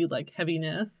feels maybe like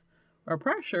heaviness or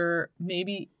pressure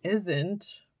maybe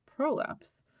isn't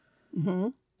prolapse. Mm-hmm.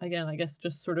 Again, I guess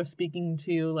just sort of speaking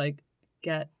to like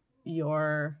get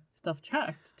your stuff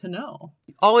checked to know.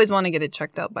 Always want to get it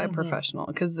checked out by a professional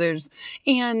because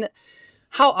and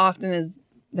how often is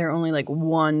there only like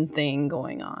one thing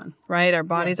going on, right? Our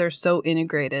bodies are so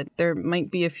integrated. There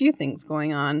might be a few things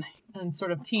going on. And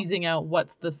sort of teasing out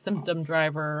what's the symptom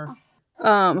driver.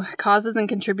 Causes and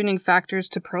contributing factors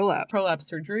to prolapse. Prolapse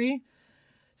surgery.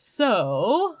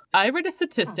 So I read a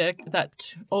statistic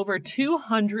that over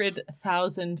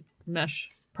 200,000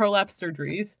 mesh prolapse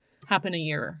surgeries happen a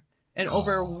year. And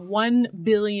over $1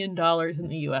 billion in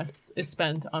the U.S. is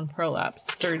spent on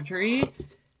prolapse surgery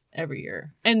every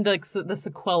year. And like the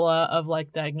sequela of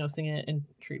like diagnosing it and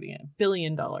treating it. $1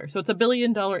 billion. So it's a $1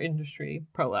 billion industry,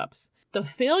 prolapse. The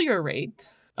failure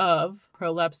rate of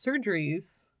prolapse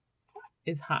surgeries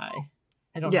is high.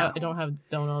 I don't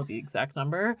know the exact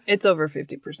number. It's over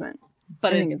 50%.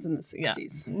 But I think it's in the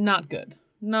 60s. Yeah, not good.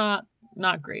 Not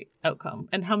great outcome.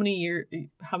 And how many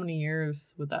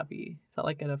years would that be? Is that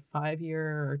like at a 5-year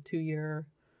or 2-year?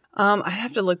 I'd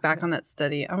have to look back on that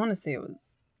study. I want to say it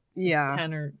was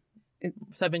 10 or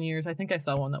 7 years. I think I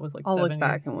saw one that was like I'll 7 look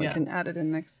back years. and we can add it in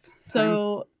next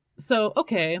time. So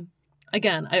okay.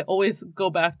 Again, I always go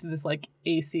back to this like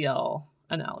ACL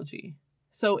analogy.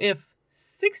 So if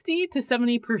 60 to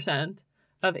 70%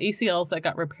 of ACLs that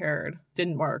got repaired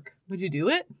didn't work, would you do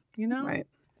it? You know? Right.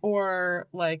 Or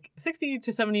like 60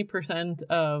 to 70%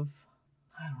 of,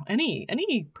 I don't know,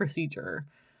 any procedure.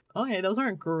 Okay, those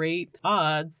aren't great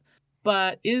odds,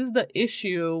 but is the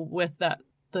issue with that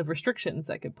the restrictions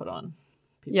that get put on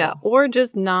people? Yeah, or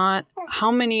just not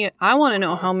I want to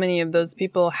know how many of those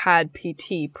people had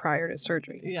PT prior to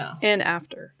surgery. Yeah. And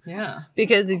after. Yeah.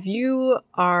 Because if you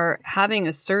are having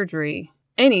a surgery,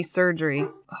 any surgery,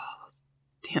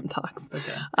 damn talks.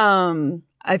 Okay.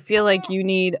 I feel like you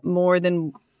need more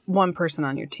than one person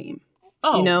on your team.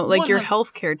 Oh, you know, like your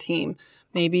healthcare team,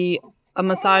 maybe a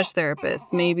massage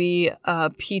therapist, maybe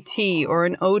a PT or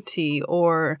an OT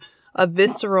or a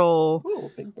visceral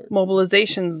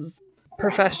mobilizations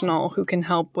professional who can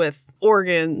help with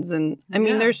organs. And I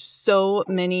mean, there's so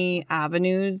many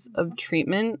avenues of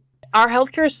treatment. Our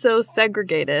healthcare is so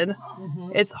segregated.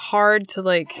 Mm-hmm. It's hard to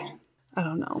I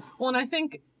don't know. Well, and I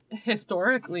think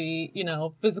historically,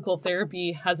 physical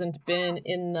therapy hasn't been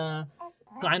in the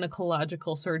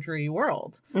gynecological surgery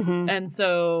world. Mm-hmm. And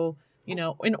so, in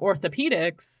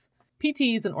orthopedics,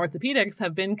 PTs and orthopedics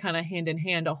have been kind of hand in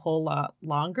hand a whole lot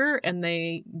longer, and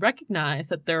they recognize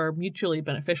that they're mutually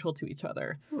beneficial to each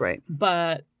other. Right.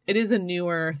 But it is a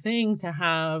newer thing to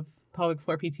have pelvic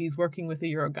floor PTs working with a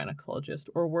urogynecologist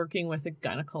or working with a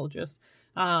gynecologist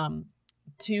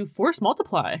to force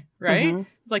multiply, right? Mm-hmm.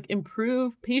 It's like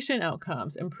improve patient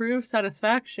outcomes, improve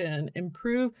satisfaction,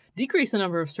 decrease the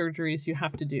number of surgeries you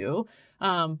have to do,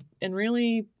 and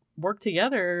really work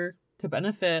together to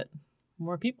benefit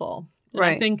more people. And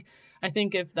right. I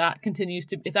think if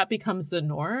that becomes the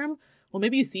norm, well,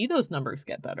 maybe you see those numbers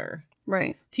get better.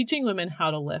 Right. Teaching women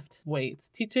how to lift weights,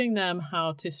 teaching them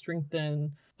how to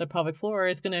strengthen the pelvic floor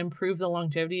is going to improve the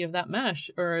longevity of that mesh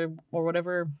or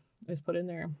whatever is put in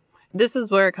there. This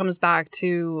is where it comes back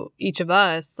to each of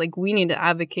us. Like, we need to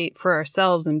advocate for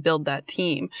ourselves and build that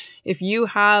team. If you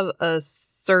have a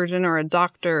surgeon or a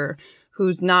doctor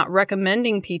who's not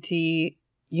recommending PT,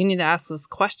 you need to ask those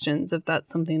questions if that's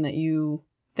something that you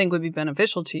think would be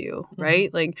beneficial to you,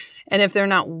 right? Mm-hmm. And if they're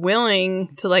not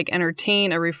willing to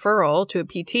entertain a referral to a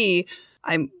PT,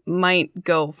 I might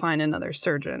go find another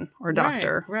surgeon or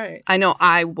doctor. Right. I know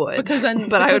I would,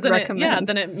 but I would recommend.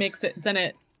 Then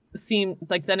it seem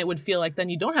like then it would feel like then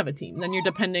you don't have a team. Then you're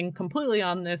depending completely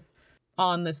on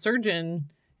the surgeon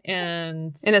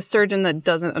and a surgeon that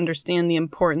doesn't understand the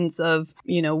importance of,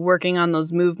 working on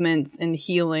those movements and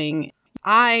healing.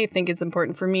 I think it's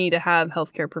important for me to have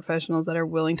healthcare professionals that are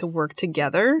willing to work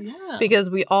together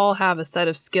because we all have a set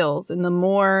of skills. And the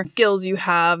more skills you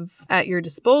have at your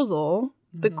disposal,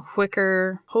 the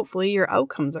quicker, hopefully, your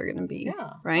outcomes are going to be.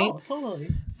 Yeah. Right? Oh, totally.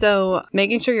 So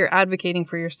making sure you're advocating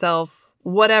for yourself,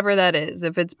 whatever that is.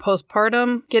 If it's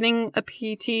postpartum, getting a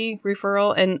PT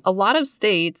referral. And a lot of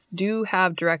states do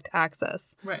have direct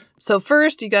access. Right. So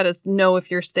first, you got to know if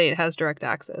your state has direct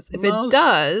access. If it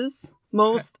does...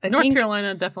 North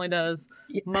Carolina definitely does.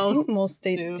 I think most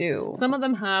states do. Some of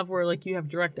them have where you have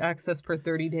direct access for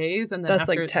 30 days, and then that's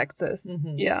like Texas.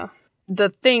 Mm-hmm. Yeah. The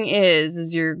thing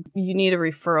is you need a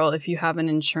referral if you have an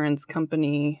insurance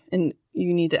company, and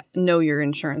you need to know your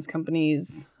insurance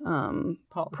company's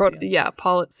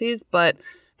policies. But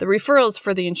the referral is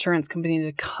for the insurance company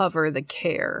to cover the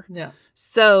care. Yeah.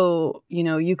 So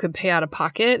you could pay out of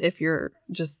pocket if you're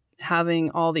just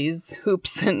having all these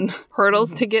hoops and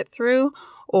hurdles to get through,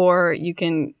 or you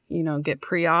can, get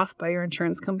pre-auth by your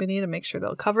insurance company to make sure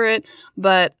they'll cover it.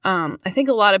 But I think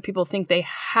a lot of people think they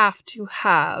have to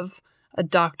have a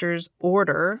doctor's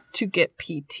order to get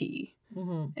PT.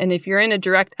 Mm-hmm. And if you're in a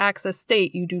direct access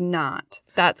state, you do not.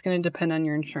 That's going to depend on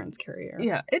your insurance carrier.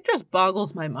 Yeah, it just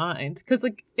boggles my mind. Because,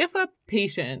 if a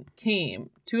patient came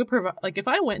to if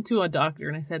I went to a doctor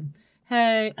and I said,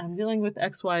 hey, I'm dealing with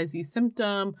XYZ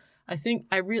symptom, I think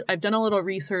I've done a little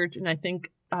research and I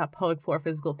think pelvic floor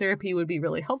physical therapy would be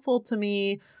really helpful to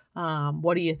me.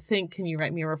 What do you think? Can you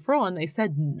write me a referral? And they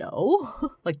said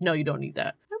no. No, you don't need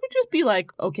that. I would just be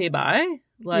like, okay, bye.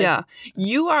 Yeah.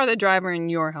 You are the driver in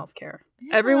your healthcare.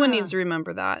 Yeah. Everyone needs to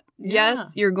remember that. Yeah.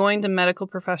 Yes, you're going to medical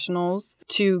professionals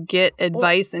to get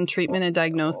advice and treatment and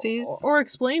diagnoses. Or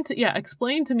explain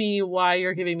to me why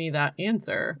you're giving me that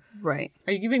answer. Right.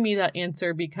 Are you giving me that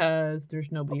answer because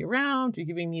there's nobody around? Are you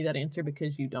giving me that answer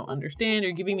because you don't understand? Are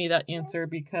you giving me that answer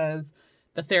because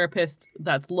the therapist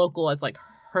that's local has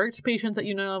hurt patients that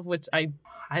you know of, which I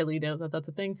highly doubt that that's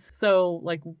a thing. So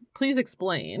please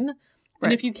explain. Right.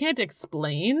 And if you can't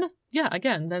explain,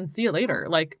 again, then see you later.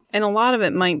 And a lot of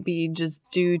it might be just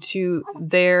due to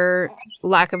their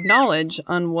lack of knowledge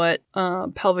on what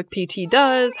pelvic PT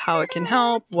does, how it can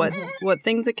help, what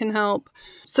things it can help.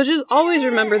 So just always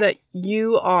remember that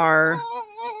you are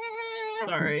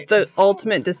the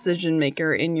ultimate decision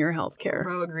maker in your healthcare.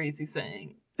 Roa Gracie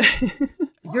saying,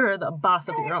 you're the boss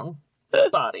of your own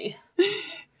body.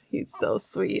 He's so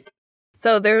sweet.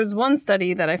 So there's one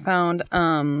study that I found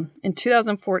in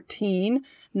 2014,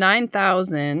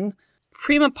 9,000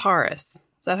 prima paris.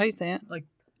 Is that how you say it?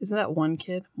 Isn't that one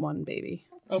kid? One baby.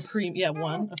 Oh,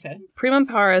 one. Okay. Prima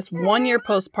paris, 1 year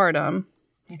postpartum.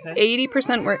 Okay.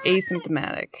 80% were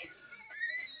asymptomatic.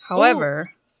 However,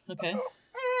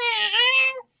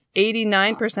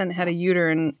 89% had a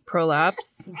uterine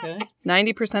prolapse, 90%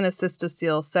 a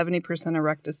cystocele, 70% a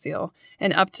rectocele,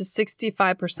 and up to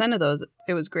 65% of those,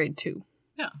 it was grade 2.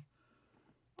 Yeah.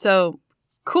 So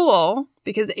cool,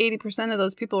 because 80% of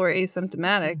those people were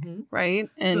asymptomatic, right?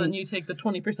 And so then you take the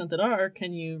 20% that are,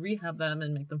 can you rehab them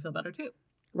and make them feel better too?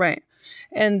 Right.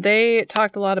 And they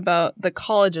talked a lot about the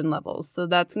collagen levels. So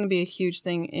that's going to be a huge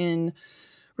thing in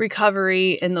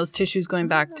recovery and those tissues going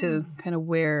back to kind of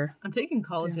where... I'm taking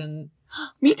collagen.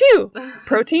 Me too.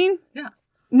 Protein? Yeah.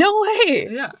 No way.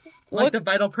 Yeah. The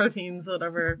vital proteins,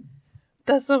 whatever.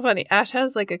 That's so funny. Ash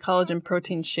has a collagen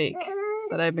protein shake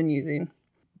that I've been using.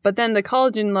 But then the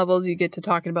collagen levels, you get to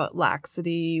talking about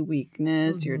laxity,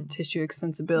 weakness, your tissue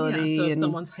extensibility. Yeah, so if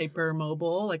someone's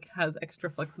hypermobile, has extra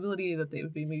flexibility, that they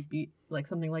would be maybe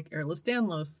something like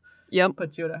Ehlers-Danlos. Yep.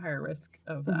 Puts you at a higher risk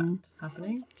of that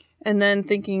happening. And then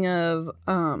thinking of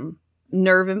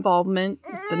nerve involvement,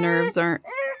 if the nerves are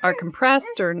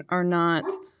compressed or are not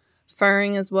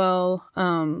firing as well,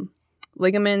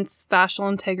 ligaments, fascial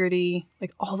integrity,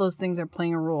 all those things are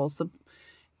playing a role. So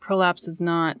prolapse is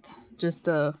not just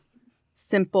a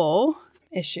simple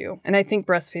issue. And I think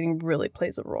breastfeeding really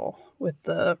plays a role with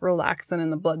the relaxin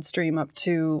in the bloodstream up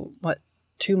to,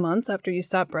 2 months after you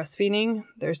stop breastfeeding.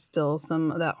 There's still some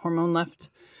of that hormone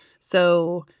left.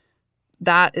 So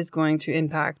that is going to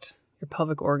impact your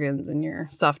pelvic organs and your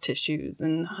soft tissues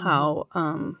and how,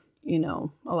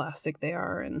 elastic they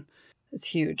are. And it's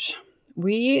huge.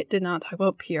 We did not talk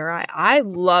about PRI. I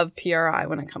love PRI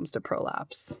when it comes to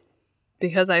prolapse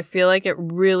because I feel like it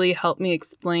really helped me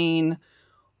explain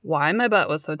why my butt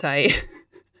was so tight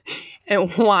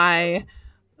and why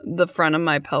the front of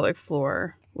my pelvic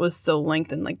floor was so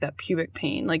lengthened, that pubic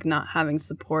pain, not having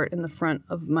support in the front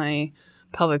of my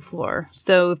pelvic floor.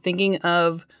 So thinking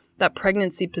of that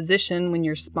pregnancy position when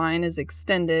your spine is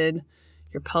extended,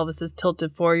 your pelvis is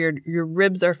tilted forward, your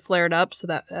ribs are flared up so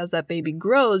that as that baby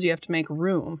grows, you have to make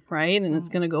room, right? And it's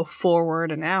going to go forward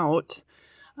and out.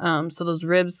 So those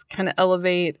ribs kind of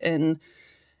elevate and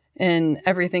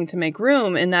everything to make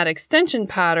room. And that extension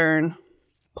pattern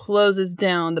closes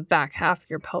down the back half of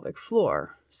your pelvic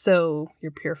floor. So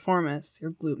your piriformis,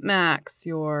 your glute max,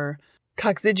 your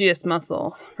coccygeus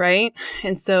muscle, right?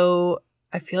 And so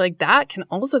I feel like that can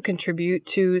also contribute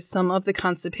to some of the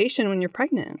constipation when you're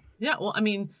pregnant. Yeah, well,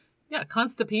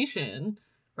 constipation,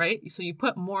 right? So you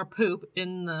put more poop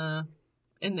in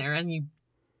there and you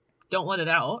don't let it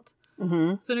out.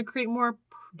 Mm-hmm. It's going to create more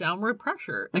downward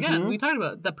pressure. Again, we talked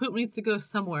about the poop needs to go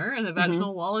somewhere and the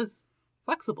vaginal wall is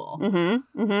flexible.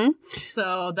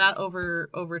 So that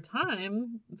over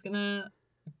time is gonna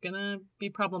be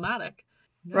problematic.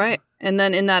 Yeah. Right. And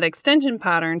then in that extension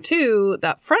pattern too,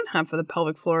 that front half of the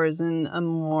pelvic floor is in a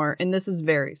more, and this is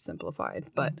very simplified,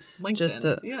 but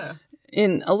lengthened,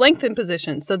 in a lengthened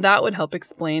position. So that would help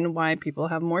explain why people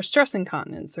have more stress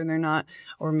incontinence or they're not,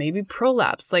 or maybe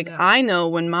prolapse. Like I know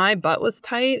when my butt was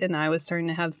tight and I was starting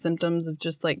to have symptoms of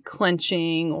just like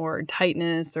clenching or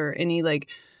tightness or any like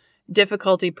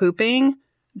difficulty pooping,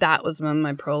 that was when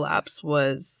my prolapse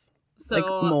was like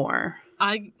more.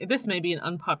 This may be an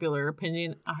unpopular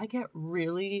opinion. I get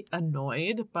really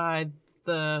annoyed by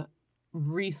the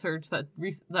research that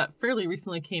fairly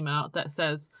recently came out that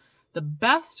says the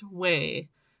best way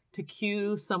to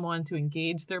cue someone to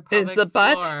engage their pelvic is the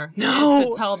butt. Floor No. is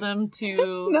to tell them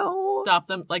to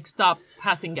stop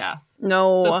passing gas.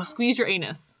 No. So squeeze your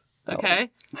anus.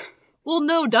 Okay. No. Well,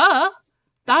 no, duh.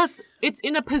 It's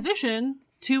in a position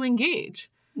to engage.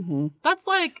 Mm-hmm. That's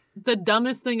like the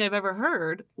dumbest thing I've ever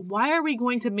heard. Why are we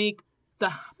going to make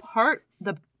the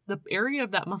area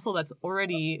of that muscle that's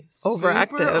already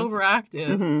overactive,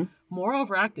 mm-hmm. more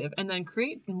overactive, and then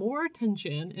create more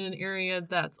tension in an area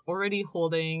that's already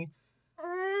holding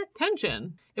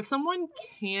tension? If someone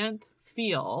can't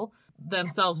feel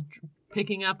themselves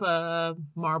picking up a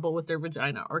marble with their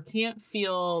vagina or can't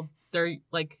feel their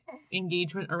like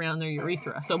engagement around their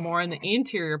urethra, so more in the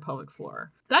anterior pelvic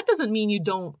floor, that doesn't mean you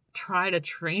don't try to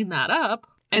train that up.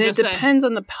 And it depends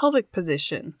on the pelvic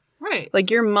position. Right. Like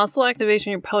your muscle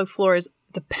activation, your pelvic floor is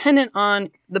dependent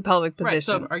on the pelvic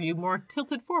position. Right. So are you more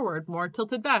tilted forward, more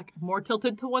tilted back, more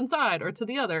tilted to one side or to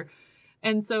the other?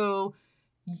 And so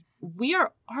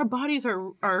our bodies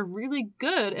are really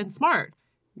good and smart.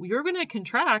 You're going to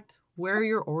contract where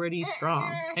you're already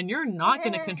strong, and you're not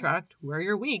going to contract where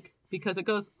you're weak because it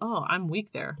goes, oh, I'm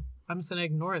weak there. I'm just going to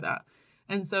ignore that.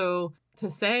 And so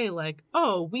to say like,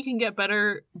 oh, we can get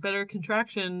better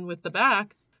contraction with the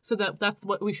back, so that's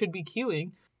what we should be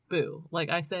cueing. Boo. Like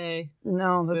I say,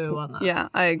 no, that's boo on that. Yeah,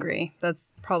 I agree. That's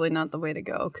probably not the way to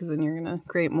go because then you're going to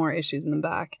create more issues in the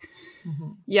back.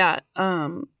 Mm-hmm. Yeah.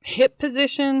 Hip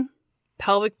position,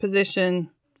 pelvic position,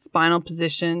 spinal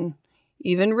position,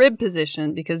 even rib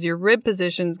position, because your rib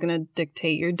position is going to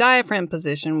dictate your diaphragm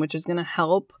position, which is going to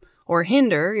help or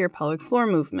hinder your pelvic floor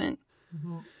movement.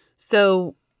 Mm-hmm.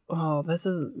 So, this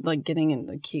is like getting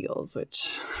into Kegels, which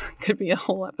could be a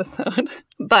whole episode.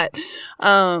 But,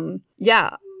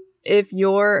 yeah, if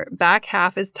your back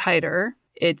half is tighter,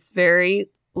 it's very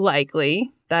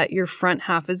likely that your front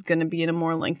half is going to be in a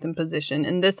more lengthened position.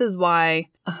 And this is why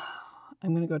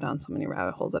I'm going to go down so many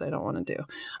rabbit holes that I don't want to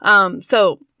do.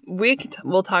 So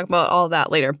we'll talk about all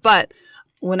that later. But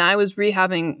when I was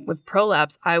rehabbing with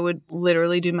prolapse, I would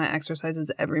literally do my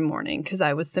exercises every morning because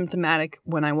I was symptomatic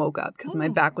when I woke up because my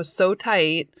back was so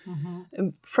tight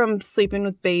from sleeping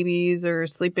with babies or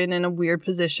sleeping in a weird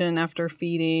position after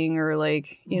feeding or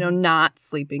like, not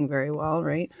sleeping very well,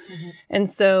 right? Mm-hmm. And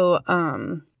so,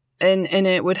 and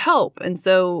it would help. And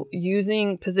so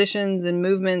using positions and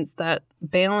movements that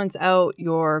balance out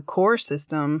your core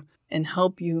system and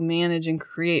help you manage and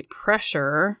create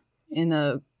pressure in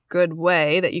a good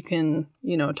way that you can,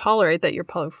 tolerate, that your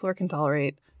pelvic floor can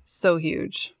tolerate, so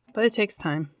huge. But it takes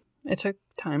time. It took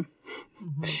time.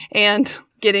 Mm-hmm. And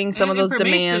getting some of those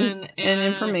demands and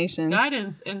information.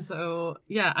 Guidance. And so,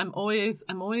 yeah, I'm always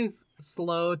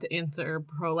slow to answer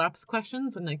prolapse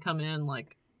questions when they come in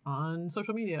like on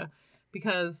social media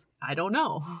because I don't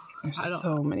know. There's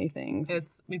so many things.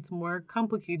 It's more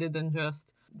complicated than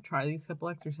just try these simple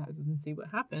exercises and see what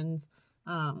happens.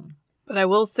 But I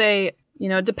will say,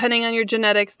 depending on your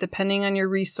genetics, depending on your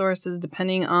resources,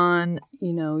 depending on,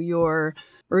 your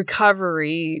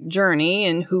recovery journey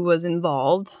and who was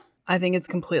involved, I think it's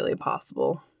completely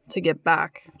possible to get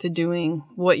back to doing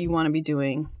what you want to be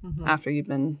doing after you've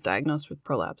been diagnosed with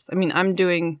prolapse. I mean, I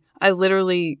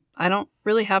don't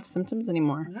really have symptoms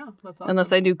anymore. Yeah, that's awesome.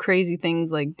 Unless I do crazy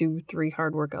things like do 3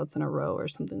 hard workouts in a row or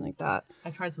something like that. I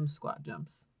tried some squat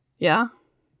jumps. Yeah?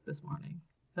 This morning.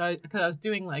 Because I was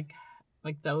doing like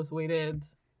those weighted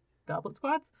goblet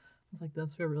squats. I was like,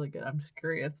 those feel really good. I'm just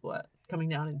curious what coming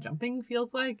down and jumping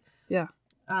feels like. Yeah.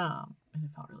 And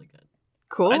it felt really good.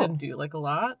 Cool. I didn't do like a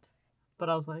lot, but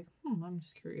I was like, I'm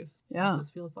just curious what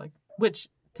this feels like. Which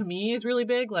to me is really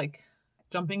big. Like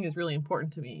jumping is really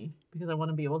important to me because I want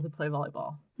to be able to play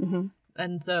volleyball. Mm-hmm.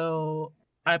 And so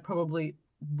I probably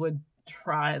would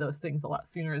try those things a lot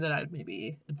sooner than I'd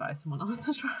maybe advise someone else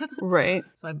to try them. Right.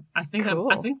 So I think cool.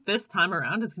 I think this time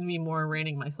around it's going to be more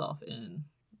reining myself in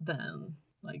than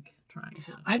like trying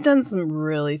to. I've done some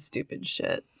really stupid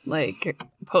shit like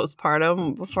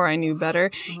postpartum before I knew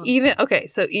better.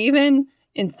 So even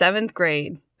in 7th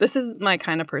grade, this is my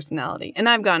kind of personality and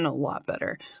I've gotten a lot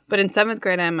better. But in 7th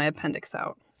grade, I had my appendix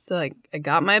out. So like I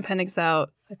got my appendix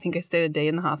out. I think I stayed a day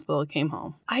in the hospital, came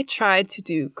home. I tried to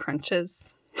do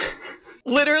crunches.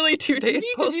 Literally 2 days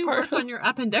You need to do work postpartum. on your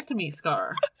appendectomy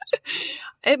scar.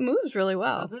 It moves really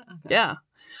well. Does it? Okay. Yeah.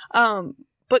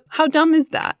 But how dumb is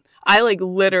that? I like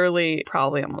literally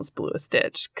probably almost blew a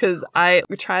stitch because I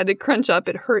tried to crunch up.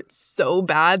 It hurt so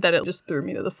bad that it just threw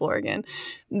me to the floor again.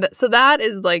 So that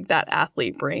is like that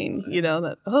athlete brain, you know,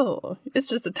 that, oh, it's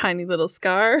just a tiny little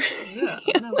scar.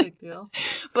 Yeah, no big deal.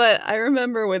 But I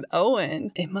remember with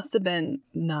Owen, it must have been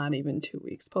not even 2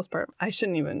 weeks postpartum. I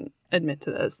shouldn't even admit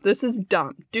to this. This is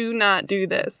dumb. Do not do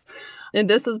this. And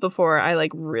this was before I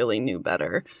like really knew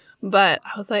better. But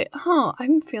I was like, oh,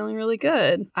 I'm feeling really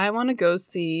good. I want to go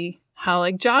see how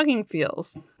like jogging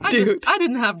feels. I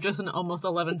didn't have just an almost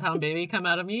 11-pound baby come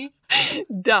out of me.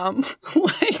 Dumb.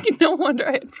 Like, no wonder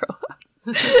I had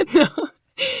prolapse. No.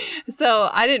 So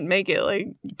I didn't make it like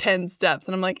 10 steps.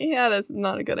 And I'm like, yeah, that's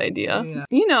not a good idea. Yeah.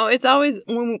 You know, it's always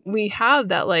when we have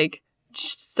that like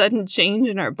sudden change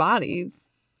in our bodies,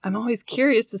 I'm always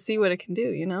curious to see what it can do,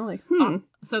 you know? Like,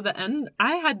 So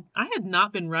I had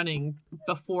not been running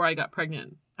before I got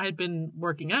pregnant. I had been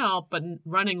working out, but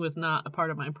running was not a part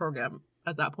of my program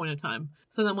at that point in time.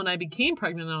 So then when I became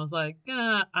pregnant, I was like,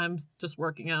 I'm just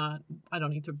working out. I don't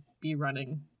need to be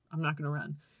running. I'm not going to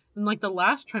run. And like the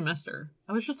last trimester,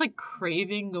 I was just like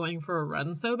craving going for a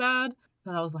run so bad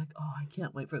that I was like, oh, I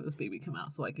can't wait for this baby to come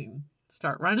out so I can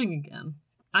start running again.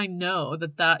 I know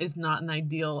that is not an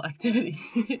ideal activity.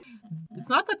 It's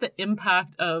not that the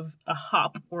impact of a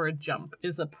hop or a jump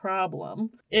is a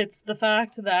problem. It's the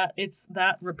fact that it's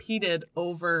that repeated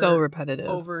so repetitive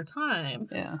over time.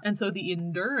 Yeah. And so the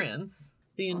endurance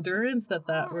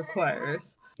that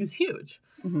requires is huge.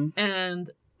 Mm-hmm.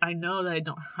 And I know that I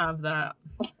don't have that,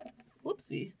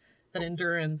 that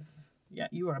endurance. Yeah,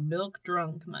 you are milk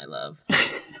drunk, my love.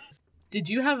 Did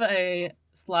you have a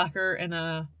slacker and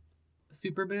a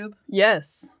super boob?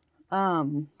 Yes.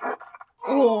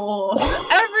 Oh,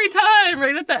 every time,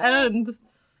 right at the end.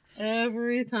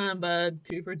 Every time, bud.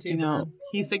 2 for 2. You know, man.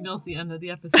 He signals the end of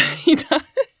the episode. He does.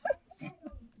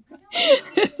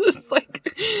 It's just like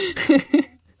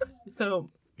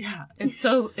So yeah, it's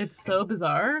so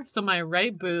bizarre. So my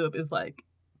right boob is like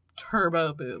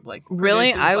turbo boob. Like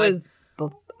really, I like, was the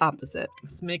opposite.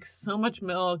 Makes so much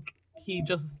milk. He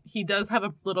does have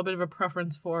a little bit of a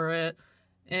preference for it.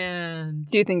 And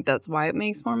do you think that's why it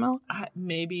makes more milk?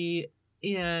 Maybe.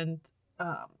 And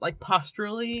like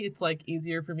posturally, it's like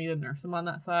easier for me to nurse him on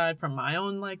that side from my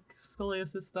own like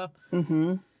scoliosis stuff.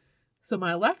 Mm-hmm. So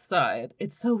my left side,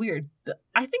 it's so weird.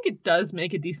 I think it does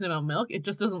make a decent amount of milk. It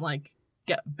just doesn't like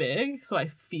get big. So I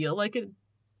feel like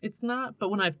it's not. But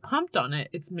when I've pumped on it,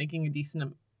 it's making a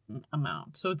decent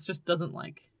amount. So it just doesn't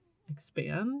like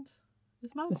expand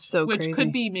as much. It's so which crazy.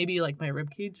 Could be maybe like my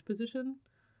ribcage position.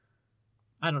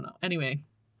 I don't know. Anyway.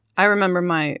 I remember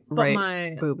my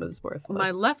boob was worthless.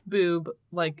 My left boob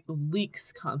like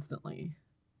leaks constantly.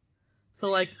 So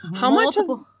like how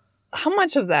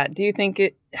much of that do you think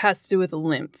it has to do with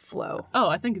lymph flow? Oh,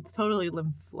 I think it's totally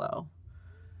lymph flow.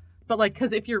 But like,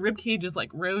 because if your rib cage is like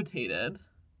rotated,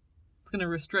 it's gonna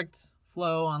restrict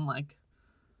flow on like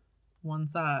one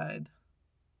side.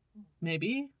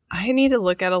 Maybe. I need to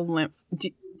look at a lymph.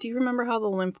 Do you remember how the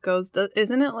lymph goes?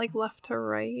 Isn't it like left to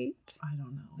right? I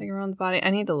don't know. Like around the body?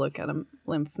 I need to look at a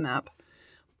lymph map.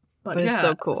 But yeah, it's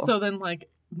so cool. So then like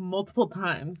multiple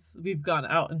times we've gone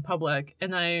out in public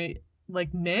and I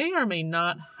like may or may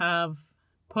not have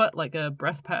put like a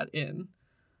breast pad in.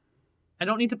 I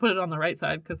don't need to put it on the right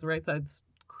side because the right side's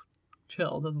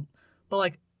chill, doesn't. But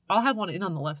like I'll have one in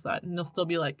on the left side and it'll still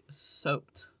be like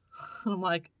soaked. And I'm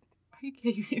like, are you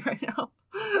kidding me right now?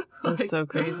 That's like, so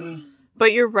crazy.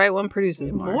 But your right one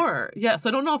produces more. Yeah, so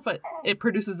I don't know if it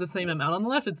produces the same amount on the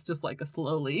left. It's just like a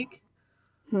slow leak.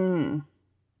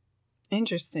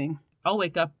 Interesting. I'll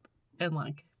wake up and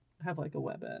like have like a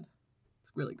wet bed.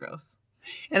 It's really gross.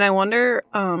 And I wonder,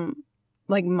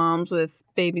 like moms with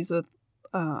babies with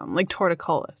like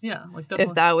torticollis. Yeah, like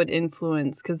if that would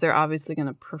influence, because they're obviously going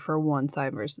to prefer one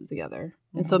side versus the other.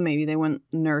 Mm-hmm. And so maybe they wouldn't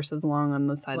nurse as long on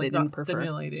the side like they didn't prefer.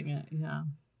 Stimulating it, yeah.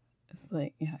 It's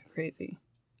like, yeah, crazy.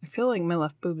 I feel like my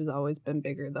left boob has always been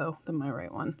bigger, though, than my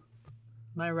right one.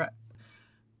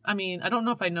 I mean, I don't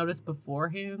know if I noticed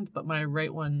beforehand, but my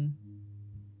right one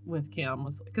with Cam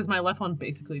was... Because my left one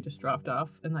basically just dropped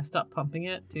off, and I stopped pumping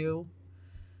it, too.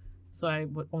 So I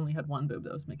only had one boob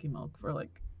that was making milk for,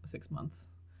 like, 6 months.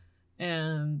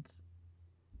 And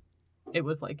it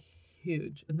was, like,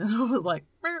 huge. And then it was like...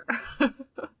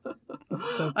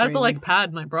 So I had to, like,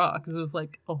 pad my bra, because it was,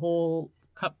 like, a whole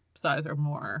cup size or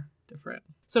more different.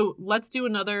 So let's do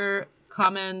another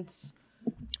comment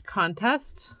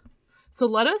contest. So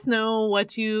let us know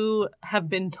what you have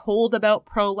been told about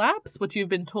prolapse, what you've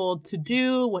been told to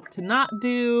do, what to not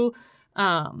do,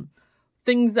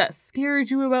 things that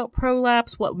scared you about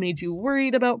prolapse, what made you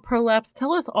worried about prolapse.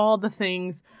 Tell us all the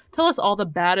things. Tell us all the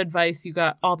bad advice you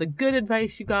got, all the good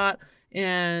advice you got.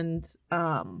 And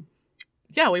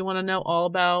we want to know all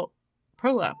about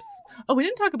prolapse. Oh, we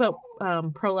didn't talk about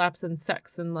prolapse and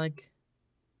sex and like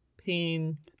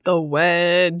pain. The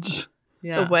wedge.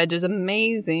 Yeah. The wedge is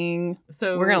amazing.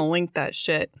 So we're gonna link that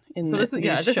shit in this show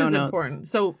is notes. important.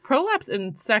 So prolapse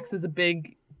and sex is a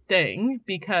big thing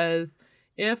because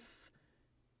if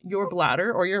your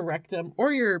bladder or your rectum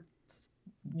or your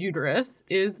uterus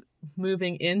is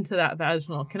moving into that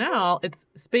vaginal canal, it's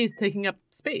taking up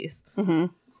space. Mm-hmm.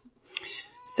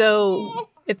 So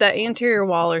if that anterior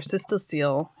wall or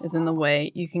cystocele is in the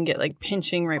way, you can get like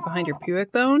pinching right behind your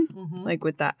pubic bone, like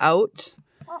with that out.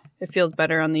 It feels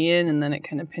better on the in, and then it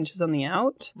kind of pinches on the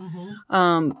out.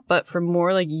 But for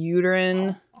more like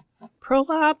uterine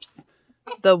prolapse,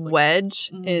 the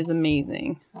wedge is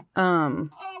amazing. The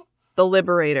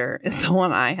Liberator is the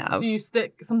one I have. So you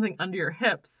stick something under your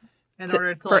hips in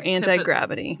order to for like,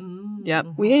 anti-gravity. Yep.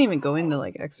 We didn't even go into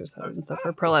like exercise and stuff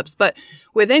for prolapse, but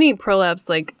with any prolapse,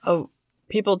 like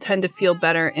people tend to feel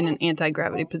better in an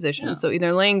anti-gravity position. Yeah. So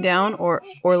either laying down or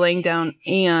laying down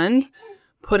and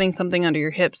putting something under your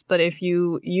hips. But if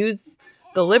you use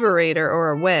the Liberator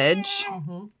or a wedge,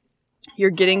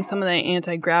 you're getting some of that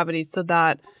anti-gravity so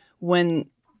that when,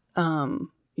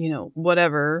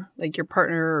 whatever, like your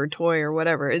partner or toy or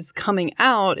whatever is coming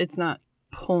out, it's not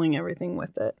pulling everything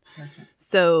with it. Okay.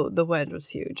 So the wedge was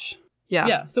huge. Yeah.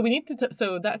 Yeah. So we need to,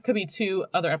 so that could be 2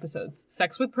 other episodes.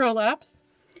 Sex with prolapse,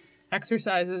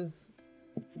 exercises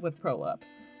with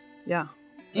prolapse. Yeah.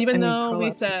 Even though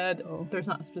we said there's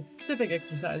not specific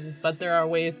exercises, but there are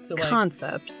ways to like...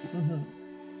 Concepts.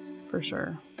 For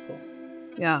sure. Cool.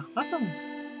 Yeah. Awesome.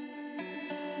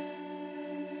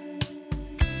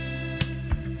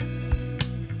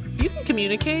 You can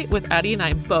communicate with Addie and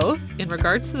I both in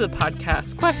regards to the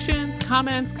podcast questions,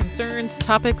 comments, concerns,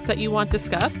 topics that you want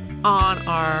discussed on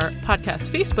our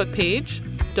podcast Facebook page,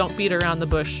 Don't Beat Around the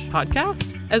Bush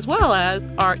Podcast, as well as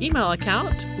our email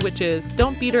account, which is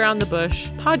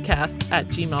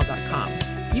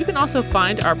don'tbeataroundthebushpodcast@gmail.com. You can also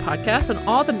find our podcast on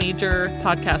all the major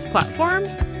podcast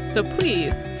platforms, so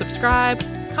please subscribe,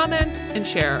 comment, and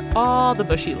share all the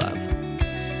bushy love.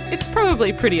 It's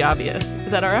probably pretty obvious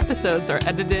that our episodes are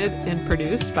edited and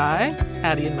produced by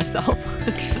Addie and myself.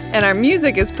 And our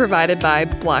music is provided by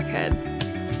Blockhead.